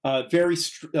 very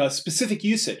specific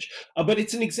usage. But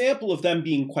it's an example of them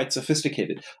being quite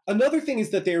sophisticated. Another thing is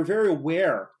that they are very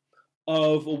aware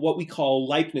of what we call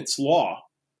Leibniz law.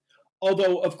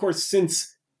 Although, of course,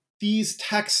 since these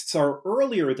texts are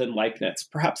earlier than Leibniz,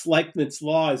 perhaps Leibniz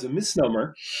law is a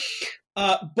misnomer,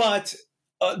 but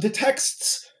the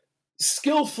texts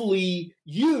skillfully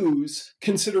use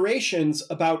considerations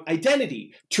about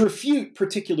identity to refute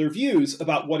particular views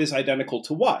about what is identical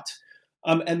to what.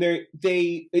 And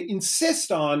they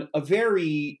insist on a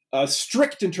very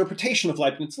strict interpretation of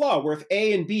Leibniz law, where if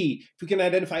A and B, if we can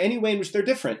identify any way in which they're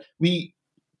different, we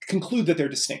conclude that they're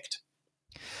distinct.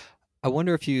 I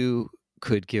wonder if you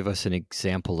could give us an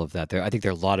example of that. I think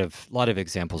there are a lot of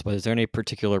examples, but is there any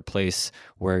particular place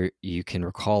where you can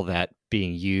recall that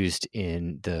being used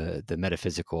in the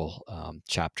metaphysical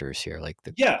chapters here?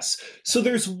 Yes. So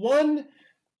there's one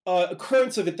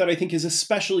occurrence of it that I think is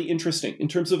especially interesting in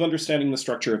terms of understanding the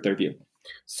structure of their view.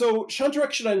 So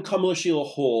Shantarakshana and Kamalashila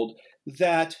hold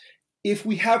that if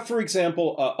we have, for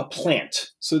example, a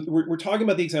plant, so we're talking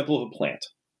about the example of a plant,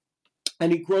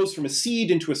 and it grows from a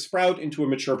seed into a sprout into a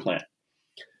mature plant.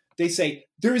 They say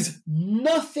there is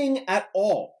nothing at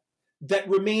all that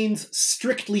remains,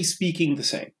 strictly speaking, the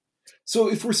same. So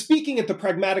if we're speaking at the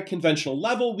pragmatic conventional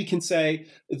level, we can say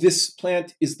this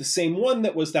plant is the same one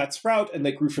that was that sprout and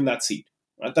that grew from that seed.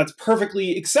 Right? That's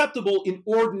perfectly acceptable in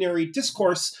ordinary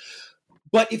discourse.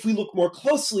 But if we look more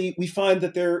closely, we find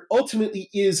that there ultimately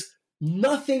is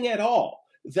nothing at all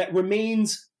that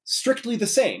remains strictly the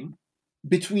same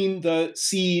between the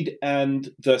seed and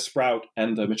the sprout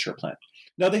and the mature plant.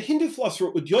 Now, the Hindu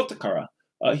philosopher Udyotakara,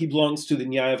 he belongs to the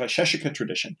Nyaya Vaisheshika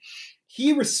tradition.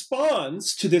 He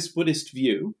responds to this Buddhist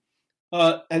view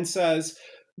and says,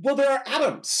 well, there are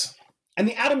atoms, and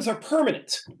the atoms are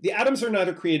permanent. The atoms are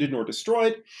neither created nor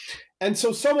destroyed. And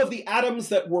so some of the atoms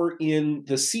that were in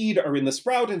the seed are in the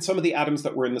sprout, and some of the atoms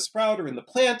that were in the sprout are in the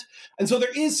plant. And so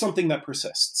there is something that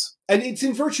persists. And it's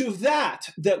in virtue of that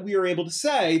that we are able to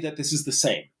say that this is the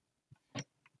same.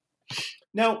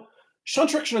 Now,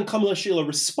 Shantarakshana and Kamalashila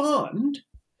respond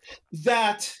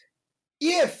that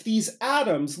if these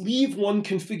atoms leave one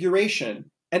configuration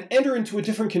and enter into a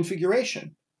different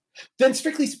configuration, then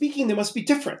strictly speaking, they must be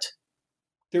different.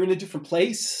 They're in a different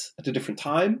place at a different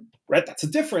time, right? That's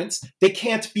a difference. They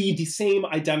can't be the same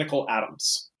identical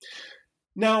atoms.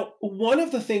 Now, one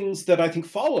of the things that I think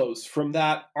follows from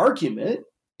that argument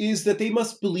is that they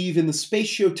must believe in the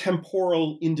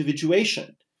spatio-temporal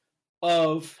individuation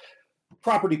of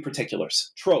property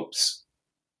particulars, tropes.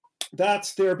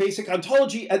 That's their basic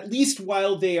ontology, at least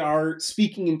while they are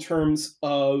speaking in terms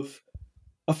of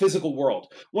a physical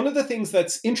world. One of the things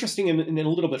that's interesting and a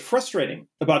little bit frustrating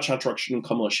about Shantarakshana and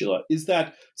Kamalashila is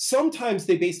that sometimes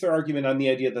they base their argument on the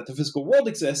idea that the physical world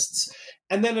exists,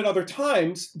 and then at other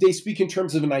times they speak in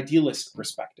terms of an idealist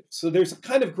perspective. So there's a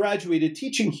kind of graduated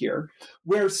teaching here,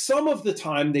 where some of the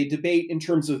time they debate in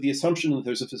terms of the assumption that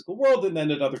there's a physical world, and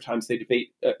then at other times they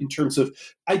debate in terms of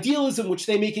idealism, which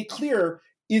they make it clear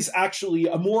is actually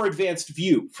a more advanced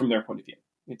view from their point of view.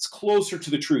 It's closer to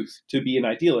the truth to be an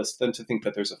idealist than to think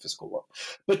that there's a physical world.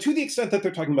 But to the extent that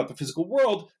they're talking about the physical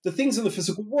world, the things in the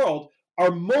physical world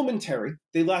are momentary.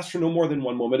 They last for no more than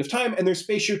one moment of time, and they're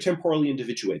spatio-temporally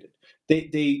individuated.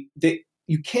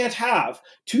 You can't have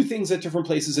two things at different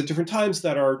places at different times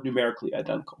that are numerically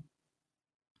identical.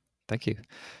 Thank you.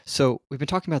 So we've been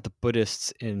talking about the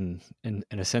Buddhists in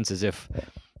a sense as if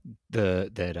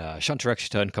that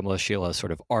Shantarakshita and Kamalashila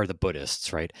sort of are the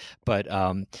Buddhists, right? But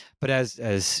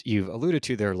as you've alluded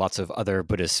to, there are lots of other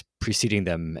Buddhists preceding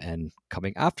them and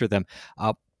coming after them.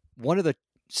 One of the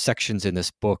sections in this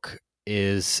book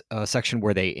is a section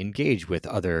where they engage with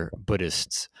other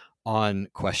Buddhists on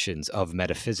questions of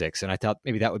metaphysics, and I thought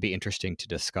maybe that would be interesting to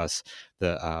discuss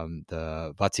the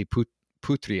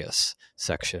Vatsiputrius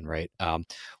section, right?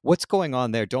 What's going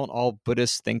on there? Don't all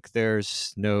Buddhists think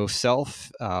there's no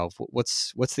self?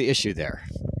 What's the issue there?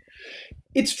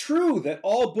 It's true that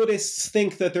all Buddhists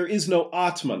think that there is no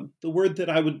Atman, the word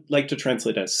that I would like to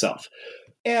translate as self.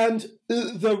 And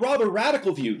the rather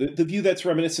radical view, the view that's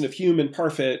reminiscent of Hume and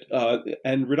Parfit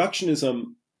and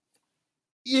reductionism,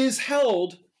 is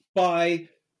held by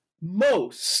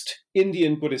most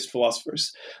Indian Buddhist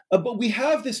philosophers. But we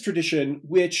have this tradition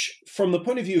which, from the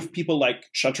point of view of people like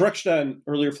Shantarakshita and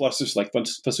earlier philosophers like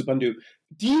Vasubandhu,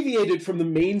 deviated from the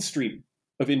mainstream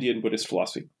of Indian Buddhist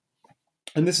philosophy.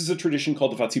 And this is a tradition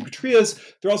called the Vatsiputriyas.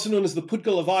 They're also known as the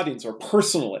Pudgalavadins, or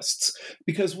personalists,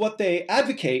 because what they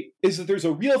advocate is that there's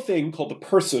a real thing called the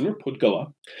person, or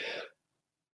Pudgala.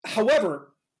 However,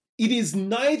 it is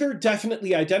neither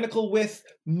definitely identical with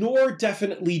nor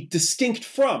definitely distinct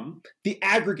from the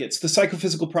aggregates, the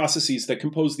psychophysical processes that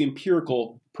compose the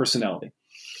empirical personality.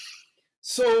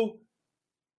 So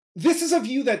this is a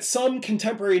view that some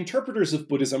contemporary interpreters of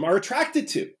Buddhism are attracted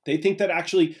to. They think that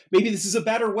actually maybe this is a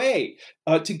better way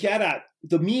to get at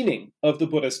the meaning of the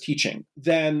Buddha's teaching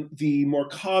than the more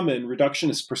common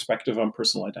reductionist perspective on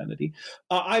personal identity.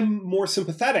 I'm more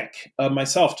sympathetic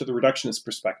myself to the reductionist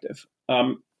perspective.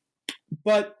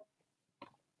 But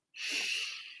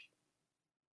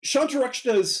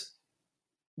Shantarakshita's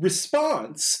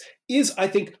response is, I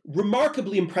think,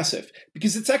 remarkably impressive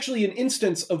because it's actually an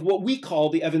instance of what we call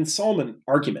the Evans-Salmon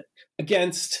argument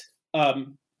against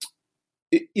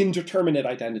indeterminate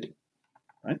identity.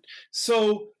 Right?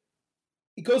 So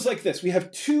it goes like this. We have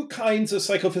two kinds of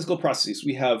psychophysical processes.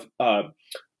 We have,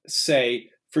 say,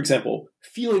 for example,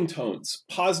 feeling tones,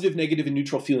 positive, negative, and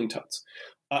neutral feeling tones.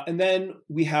 And then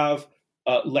we have,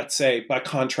 let's say, by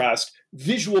contrast,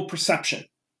 visual perception.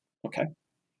 Okay?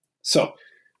 So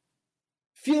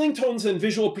feeling tones and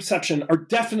visual perception are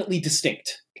definitely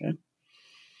distinct. Okay?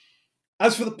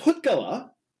 As for the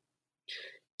Pudgala,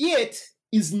 it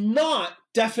is not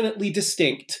definitely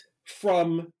distinct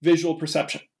from visual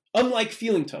perception, unlike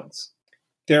feeling tones.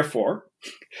 Therefore,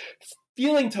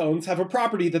 feeling tones have a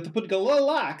property that the Pudgala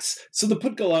lacks, so the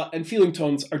Pudgala and feeling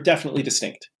tones are definitely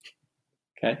distinct.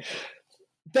 Okay?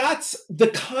 That's the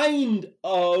kind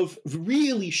of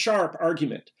really sharp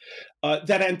argument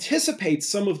that anticipates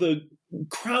some of the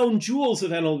crown jewels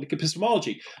of analytic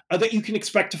epistemology that you can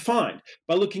expect to find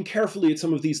by looking carefully at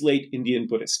some of these late Indian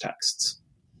Buddhist texts.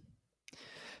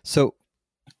 So,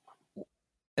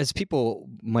 as people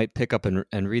might pick up and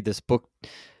read this book,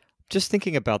 just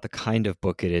thinking about the kind of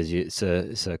book it is,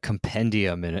 it's a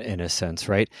compendium in a sense,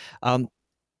 right?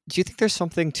 Do you think there's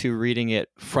something to reading it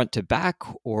front to back,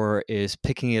 or is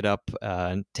picking it up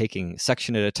and taking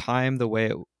section at a time the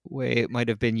way it might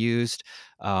have been used?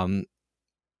 I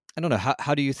don't know.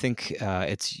 How do you think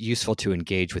it's useful to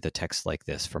engage with a text like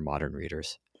this for modern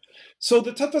readers? So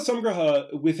the Tattva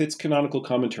Samgraha, with its canonical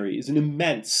commentary, is an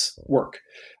immense work.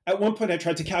 At one point, I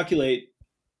tried to calculate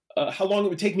how long it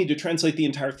would take me to translate the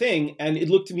entire thing, and it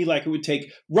looked to me like it would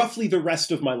take roughly the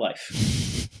rest of my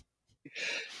life.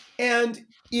 And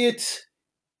it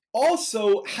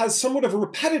also has somewhat of a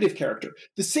repetitive character.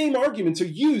 The same arguments are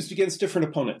used against different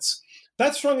opponents.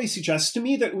 That strongly suggests to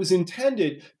me that it was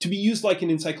intended to be used like an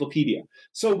encyclopedia.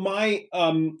 So my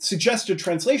suggested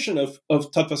translation of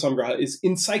Tattva Samgraha is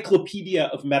Encyclopedia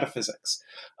of Metaphysics.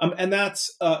 And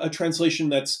that's a translation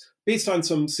that's based on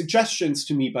some suggestions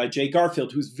to me by Jay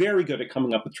Garfield, who's very good at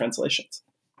coming up with translations.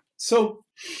 So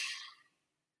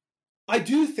I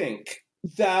do think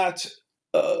that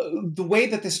the way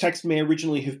that this text may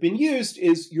originally have been used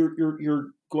is you're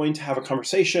going to have a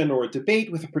conversation or a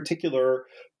debate with a particular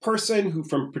person who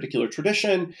from a particular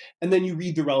tradition, and then you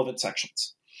read the relevant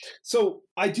sections. So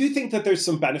I do think that there's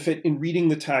some benefit in reading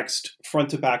the text front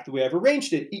to back the way I've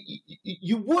arranged it.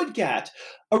 You would get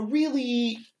a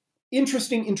really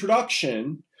interesting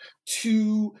introduction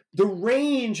to the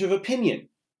range of opinion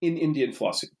in Indian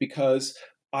philosophy, because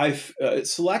I've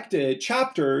selected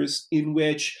chapters in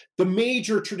which the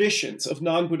major traditions of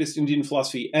non-Buddhist Indian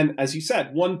philosophy, and as you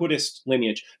said, one Buddhist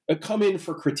lineage, come in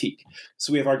for critique.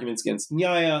 So we have arguments against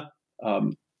Nyaya,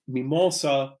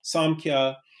 Mimamsa,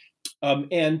 Samkhya,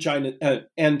 and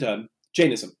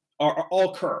Jainism are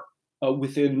all occur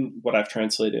within what I've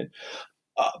translated.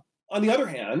 On the other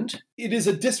hand, it is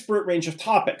a disparate range of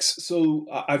topics. So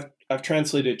I've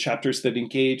translated chapters that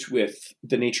engage with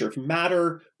the nature of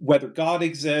matter, whether God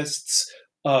exists,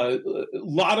 a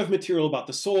lot of material about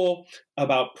the soul,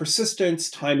 about persistence,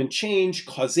 time and change,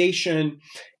 causation,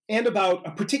 and about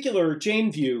a particular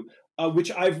Jain view,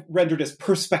 which I've rendered as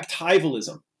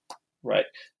perspectivalism, right?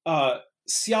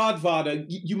 Syadvada,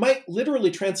 you might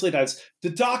literally translate as the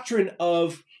doctrine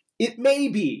of it may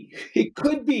be, it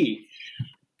could be.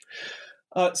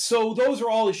 So those are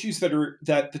all issues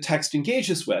that the text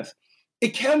engages with.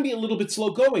 It can be a little bit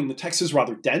slow going. The text is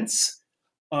rather dense,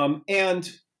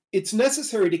 and it's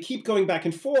necessary to keep going back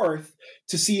and forth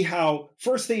to see how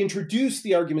first they introduce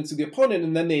the arguments of the opponent,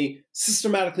 and then they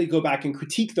systematically go back and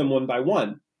critique them one by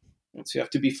one. And so you have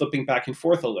to be flipping back and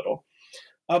forth a little.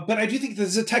 But I do think this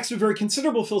is a text of very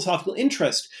considerable philosophical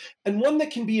interest, and one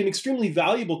that can be an extremely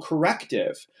valuable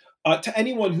corrective to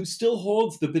anyone who still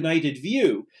holds the benighted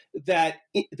view that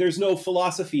there's no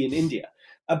philosophy in India.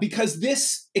 Because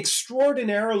this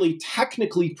extraordinarily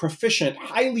technically proficient,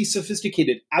 highly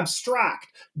sophisticated, abstract,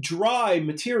 dry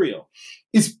material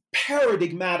is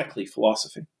paradigmatically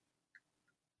philosophy.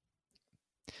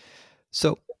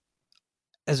 So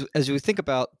as we think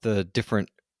about the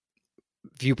different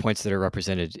viewpoints that are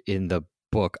represented in the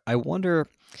book, I wonder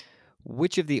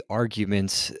which of the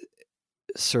arguments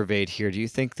surveyed here do you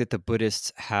think that the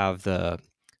Buddhists have the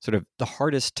sort of the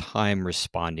hardest time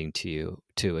responding to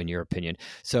in your opinion?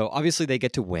 So obviously they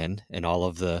get to win in all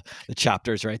of the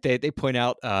chapters, right? They point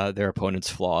out their opponent's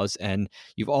flaws, and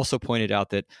you've also pointed out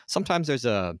that sometimes there's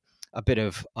a bit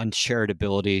of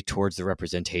uncharitability towards the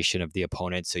representation of the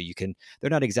opponent. So they're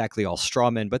not exactly all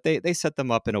strawmen, but they set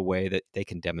them up in a way that they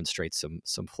can demonstrate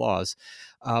some flaws.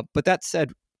 But that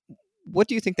said, what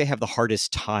do you think they have the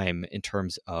hardest time in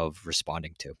terms of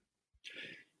responding to?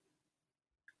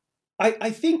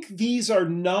 I think these are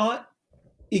not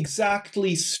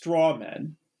exactly straw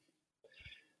men.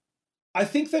 I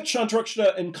think that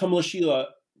Shantarakshita and Kamalashila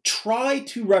try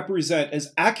to represent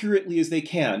as accurately as they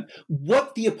can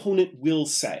what the opponent will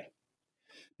say.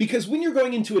 Because when you're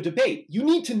going into a debate, you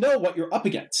need to know what you're up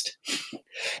against.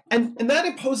 And that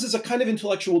imposes a kind of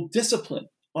intellectual discipline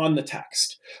on the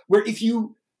text, where if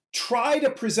you try to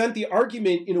present the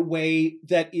argument in a way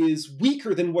that is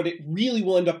weaker than what it really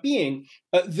will end up being,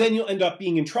 then you'll end up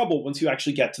being in trouble once you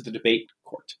actually get to the debate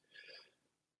court.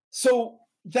 So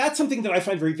that's something that I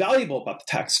find very valuable about the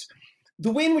text.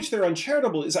 The way in which they're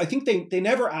uncharitable is I think they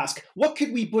never ask, what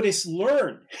could we Buddhists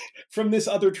learn from this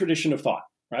other tradition of thought?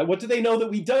 Right? What do they know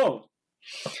that we don't?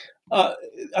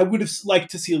 I would have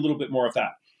liked to see a little bit more of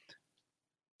that.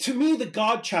 To me, the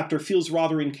God chapter feels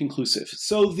rather inconclusive.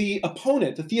 So the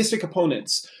theistic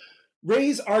opponents,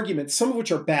 raise arguments, some of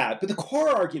which are bad, but the core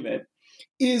argument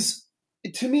is,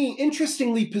 to me,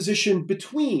 interestingly positioned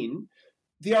between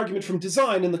the argument from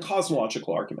design and the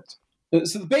cosmological argument.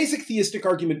 So the basic theistic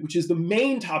argument, which is the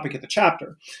main topic of the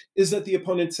chapter, is that the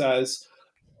opponent says,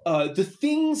 the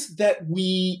things that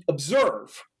we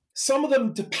observe, some of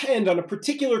them depend on a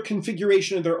particular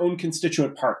configuration of their own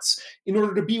constituent parts in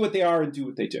order to be what they are and do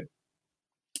what they do.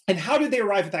 And how did they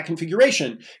arrive at that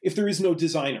configuration if there is no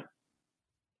designer?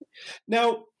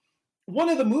 Now, one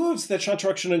of the moves that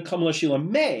Shantarakshita and Kamalashila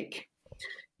make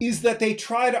is that they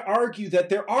try to argue that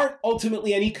there aren't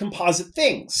ultimately any composite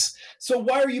things. So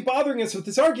why are you bothering us with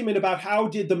this argument about how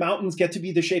did the mountains get to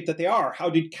be the shape that they are? How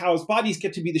did cows' bodies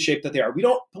get to be the shape that they are? We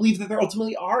don't believe that there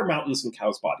ultimately are mountains and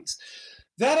cows' bodies.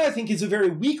 That, I think, is a very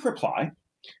weak reply,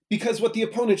 because what the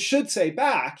opponent should say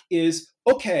back is,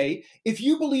 okay, if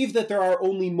you believe that there are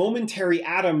only momentary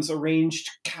atoms arranged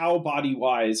cow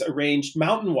body-wise, arranged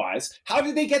mountain-wise, how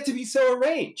did they get to be so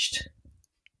arranged?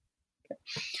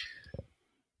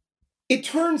 It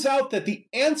turns out that the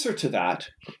answer to that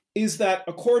is that,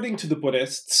 according to the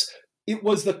Buddhists, it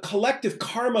was the collective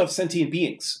karma of sentient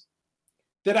beings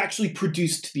that actually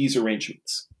produced these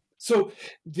arrangements. So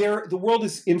the world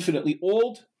is infinitely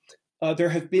old. There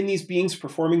have been these beings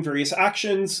performing various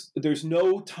actions. There's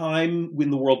no time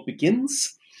when the world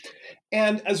begins.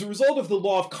 And as a result of the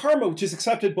law of karma, which is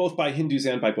accepted both by Hindus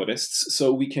and by Buddhists,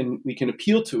 so we can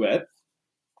appeal to it,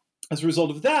 as a result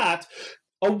of that,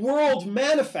 a world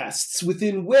manifests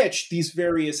within which these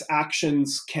various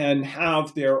actions can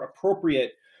have their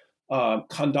appropriate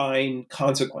condign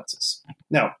consequences.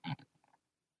 Now,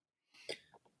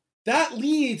 that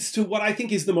leads to what I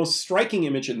think is the most striking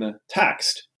image in the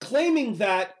text, claiming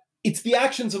that it's the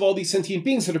actions of all these sentient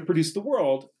beings that have produced the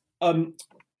world.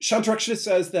 Shantarakshita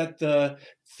says that the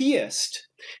theist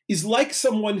is like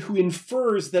someone who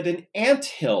infers that an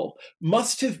anthill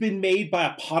must have been made by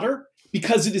a potter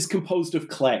because it is composed of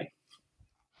clay.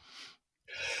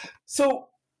 So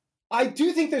I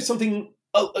do think there's something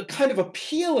a kind of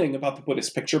appealing about the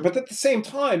Buddhist picture, but at the same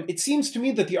time, it seems to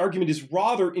me that the argument is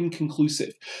rather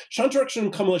inconclusive. Shantrakshan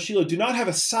and Kamalashila do not have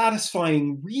a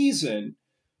satisfying reason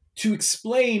to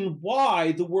explain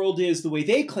why the world is the way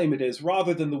they claim it is,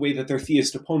 rather than the way that their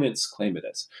theist opponents claim it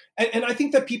is. And I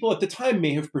think that people at the time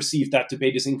may have perceived that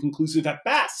debate as inconclusive at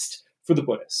best for the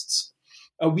Buddhists.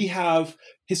 We have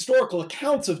historical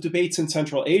accounts of debates in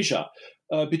Central Asia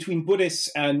between Buddhists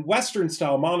and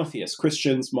Western-style monotheists,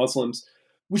 Christians, Muslims,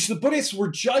 which the Buddhists were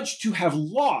judged to have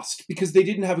lost because they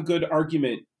didn't have a good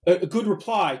argument, a good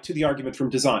reply to the argument from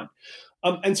design.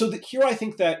 And so here I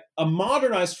think that a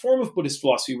modernized form of Buddhist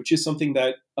philosophy, which is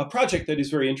a project that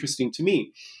is very interesting to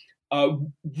me,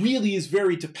 really is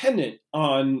very dependent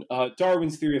on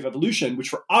Darwin's theory of evolution, which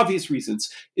for obvious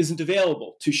reasons isn't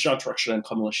available to Shantrakshan and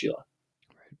Kamalashila.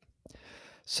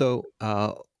 So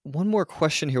one more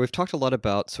question here. We've talked a lot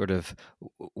about sort of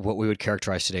what we would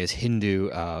characterize today as Hindu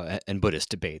and Buddhist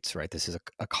debates, right? This is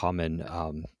a common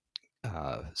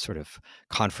sort of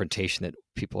confrontation that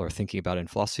people are thinking about in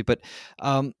philosophy. But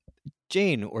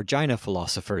Jain or Jaina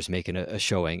philosophers making a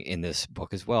showing in this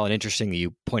book as well. And interestingly,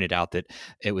 you pointed out that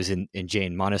it was in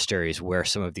Jain monasteries where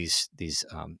some of these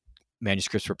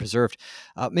manuscripts were preserved.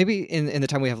 Maybe in the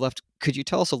time we have left, could you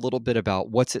tell us a little bit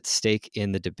about what's at stake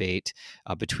in the debate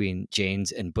between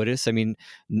Jains and Buddhists? I mean,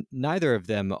 neither of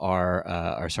them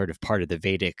are sort of part of the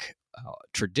Vedic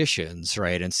traditions,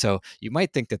 right? And so you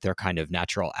might think that they're kind of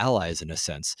natural allies in a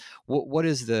sense. What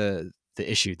is the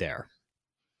issue there?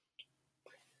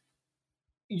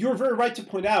 You're very right to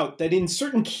point out that in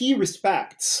certain key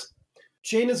respects,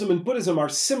 Jainism and Buddhism are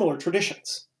similar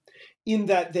traditions in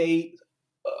that they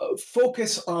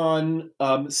focus on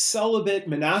celibate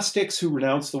monastics who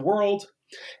renounce the world,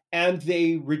 and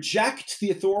they reject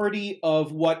the authority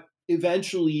of what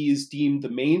eventually is deemed the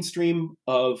mainstream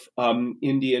of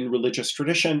Indian religious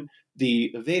tradition,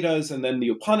 the Vedas, and then the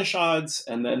Upanishads,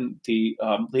 and then the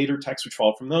later texts which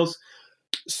follow from those,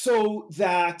 so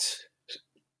that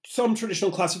some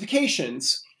traditional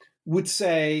classifications would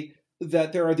say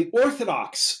that there are the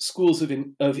orthodox schools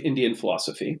of Indian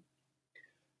philosophy,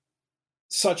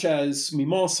 such as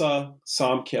Mimamsa,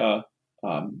 Samkhya,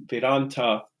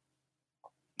 Vedanta,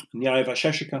 Nyaya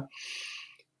Vaisheshika.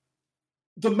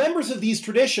 The members of these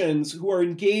traditions who are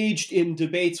engaged in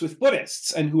debates with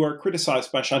Buddhists and who are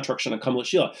criticized by Shantrakshan and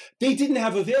Kamalashila, they didn't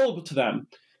have available to them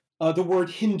the word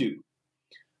Hindu.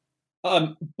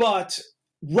 But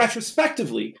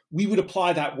retrospectively, we would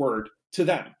apply that word to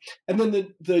them. And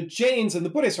then the Jains and the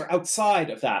Buddhists are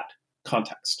outside of that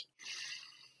context.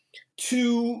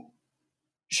 To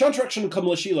Shantrakshan and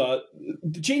Kamalashila,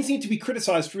 the Jains need to be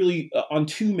criticized really on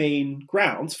two main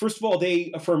grounds. First of all,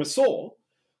 they affirm a soul,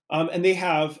 and they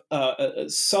have a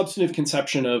substantive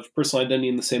conception of personal identity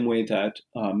in the same way that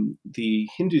the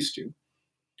Hindus do.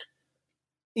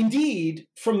 Indeed,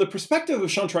 from the perspective of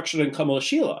Shantrakshan and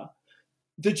Kamalashila,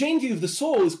 the Jain view of the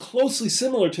soul is closely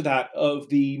similar to that of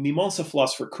the Mimamsa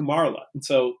philosopher Kumarila, and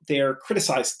so they are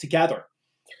criticized together.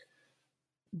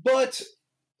 But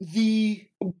the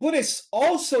Buddhists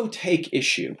also take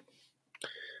issue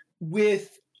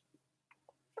with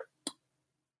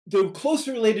the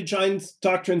closely related Jain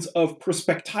doctrines of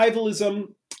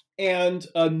perspectivalism and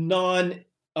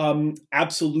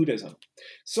non-absolutism.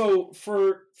 So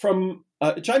from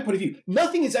a Jain point of view,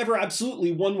 nothing is ever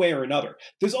absolutely one way or another.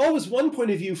 There's always one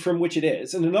point of view from which it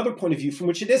is and another point of view from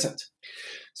which it isn't.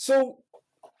 So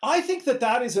I think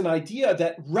that is an idea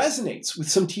that resonates with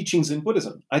some teachings in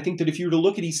Buddhism. I think that if you were to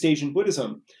look at East Asian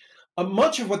Buddhism,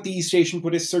 much of what the East Asian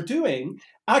Buddhists are doing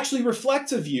actually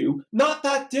reflects a view not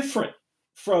that different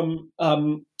from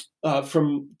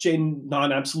Jain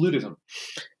non-absolutism.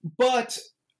 But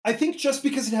I think just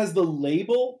because it has the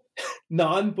label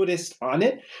non-Buddhist on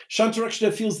it,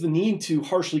 Shantrakshan feels the need to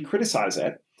harshly criticize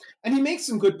it. And he makes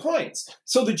some good points.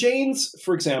 So the Jains,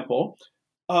 for example,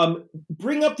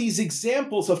 bring up these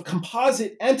examples of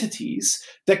composite entities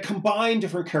that combine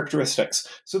different characteristics.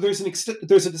 So there's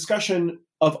a discussion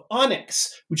of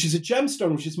onyx, which is a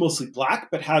gemstone which is mostly black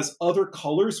but has other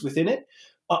colors within it.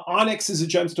 Onyx is a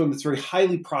gemstone that's very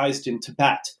highly prized in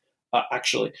Tibet,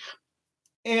 actually.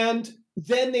 And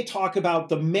then they talk about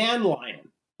the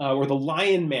man-lion, or the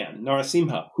lion man,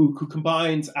 Narasimha, who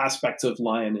combines aspects of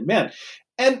lion and man.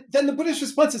 And then the Buddhist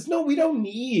response is, no, we don't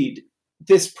need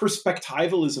this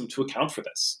perspectivalism to account for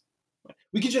this.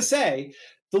 We could just say,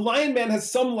 the lion man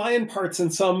has some lion parts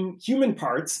and some human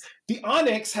parts. The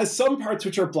onyx has some parts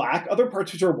which are black, other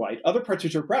parts which are white, other parts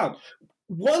which are brown.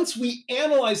 Once we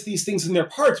analyze these things in their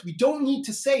parts, we don't need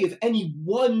to say of any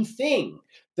one thing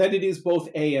that it is both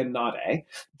A and not A.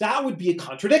 That would be a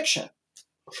contradiction.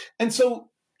 And so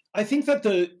I think that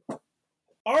the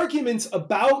arguments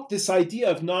about this idea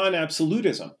of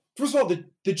non-absolutism, first of all,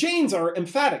 the Jains are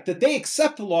emphatic that they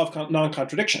accept the law of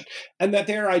non-contradiction, and that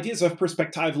their ideas of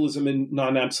perspectivalism and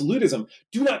non-absolutism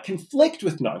do not conflict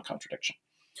with non-contradiction.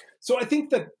 So I think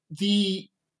that the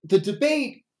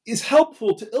debate is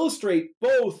helpful to illustrate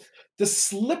both the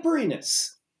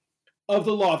slipperiness of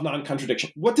the law of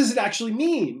non-contradiction. What does it actually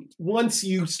mean once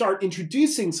you start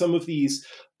introducing some of these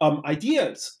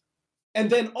ideas? And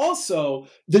then also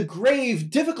the grave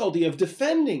difficulty of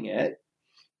defending it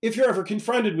if you're ever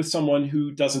confronted with someone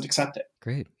who doesn't accept it.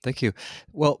 Great. Thank you.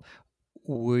 Well,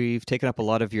 we've taken up a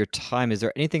lot of your time. Is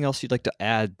there anything else you'd like to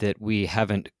add that we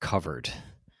haven't covered?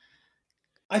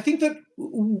 I think that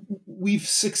we've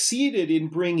succeeded in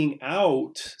bringing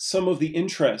out some of the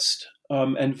interest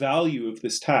and value of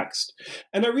this text.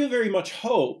 And I really very much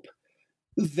hope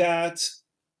that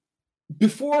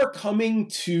before coming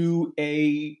to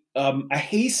a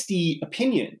hasty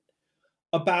opinion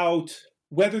about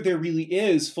whether there really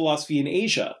is philosophy in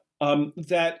Asia,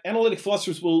 that analytic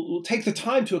philosophers will take the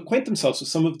time to acquaint themselves with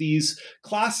some of these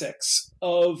classics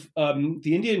of the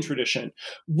Indian tradition,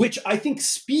 which I think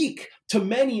speak to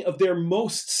many of their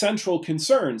most central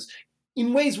concerns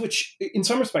in ways which, in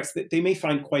some respects, they may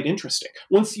find quite interesting.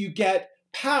 Once you get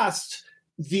past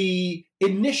the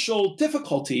initial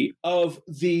difficulty of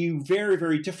the very,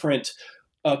 very different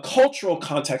cultural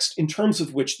context in terms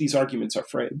of which these arguments are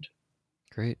framed.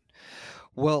 Great.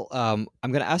 Well, I'm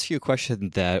going to ask you a question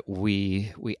that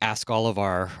we ask all of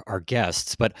our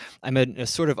guests, but I'm in a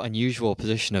sort of unusual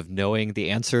position of knowing the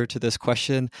answer to this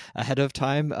question ahead of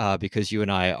time because you and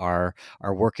I are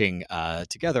working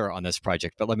together on this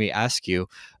project. But let me ask you,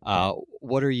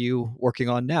 what are you working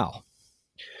on now?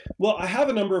 Well, I have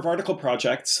a number of article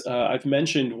projects. I've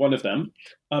mentioned one of them.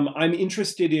 I'm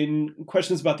interested in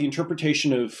questions about the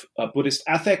interpretation of Buddhist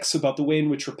ethics, about the way in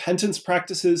which repentance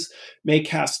practices may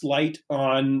cast light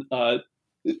on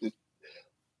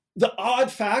the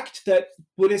odd fact that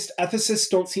Buddhist ethicists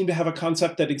don't seem to have a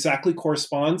concept that exactly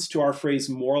corresponds to our phrase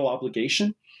moral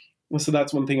obligation. So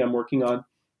that's one thing I'm working on.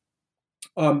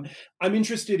 I'm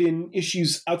interested in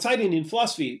issues outside Indian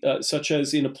philosophy, such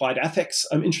as in applied ethics.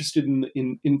 I'm interested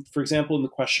in, for example, in the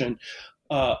question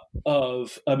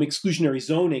of exclusionary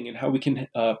zoning and how we can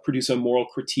produce a moral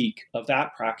critique of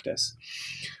that practice.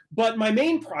 But my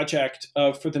main project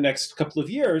for the next couple of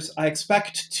years, I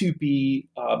expect to be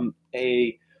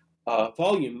a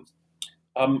volume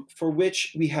for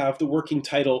which we have the working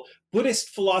title, Buddhist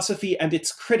Philosophy and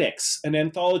Its Critics, an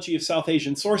Anthology of South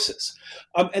Asian Sources.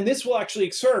 And this will actually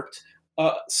excerpt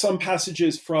some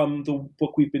passages from the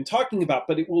book we've been talking about,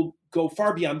 but it will go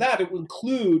far beyond that. It will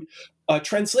include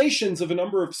translations of a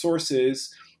number of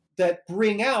sources that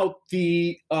bring out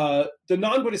the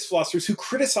non-Buddhist philosophers who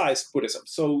criticized Buddhism.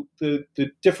 So the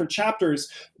different chapters,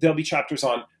 there'll be chapters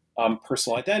on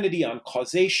personal identity, on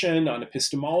causation, on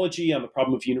epistemology, on the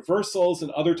problem of universals, and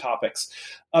other topics,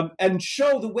 and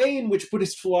show the way in which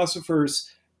Buddhist philosophers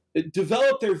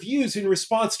developed their views in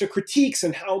response to critiques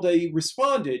and how they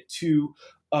responded to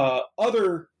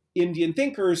other Indian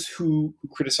thinkers who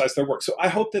criticized their work. So I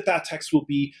hope that text will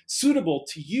be suitable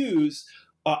to use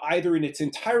either in its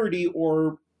entirety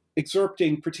or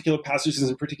excerpting particular passages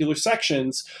and particular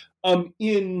sections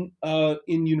in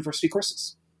university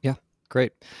courses.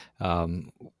 Great.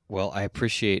 Well, I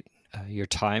appreciate your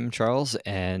time, Charles.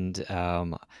 And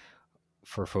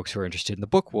for folks who are interested in the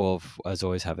book, we'll, as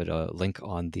always, have a link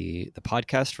on the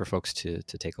podcast for folks to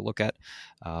take a look at.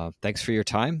 Thanks for your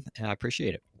time. I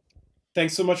appreciate it.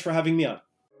 Thanks so much for having me on.